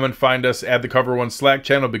Network. Come and find us at the Cover One Slack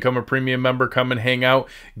channel. Become a premium member. Come and hang out.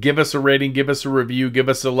 Give us a rating. Give us a review. Give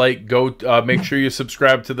us a like. Go make sure you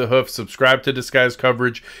subscribe to The Hoof. Subscribe to Disguise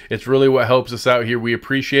Coverage. It's really what helps us out here. We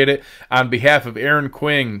appreciate it. On behalf of Aaron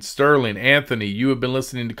Quinn, Sterling, Anthony, you have been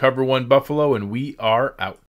listening to Cover One Buffalo, and we are out.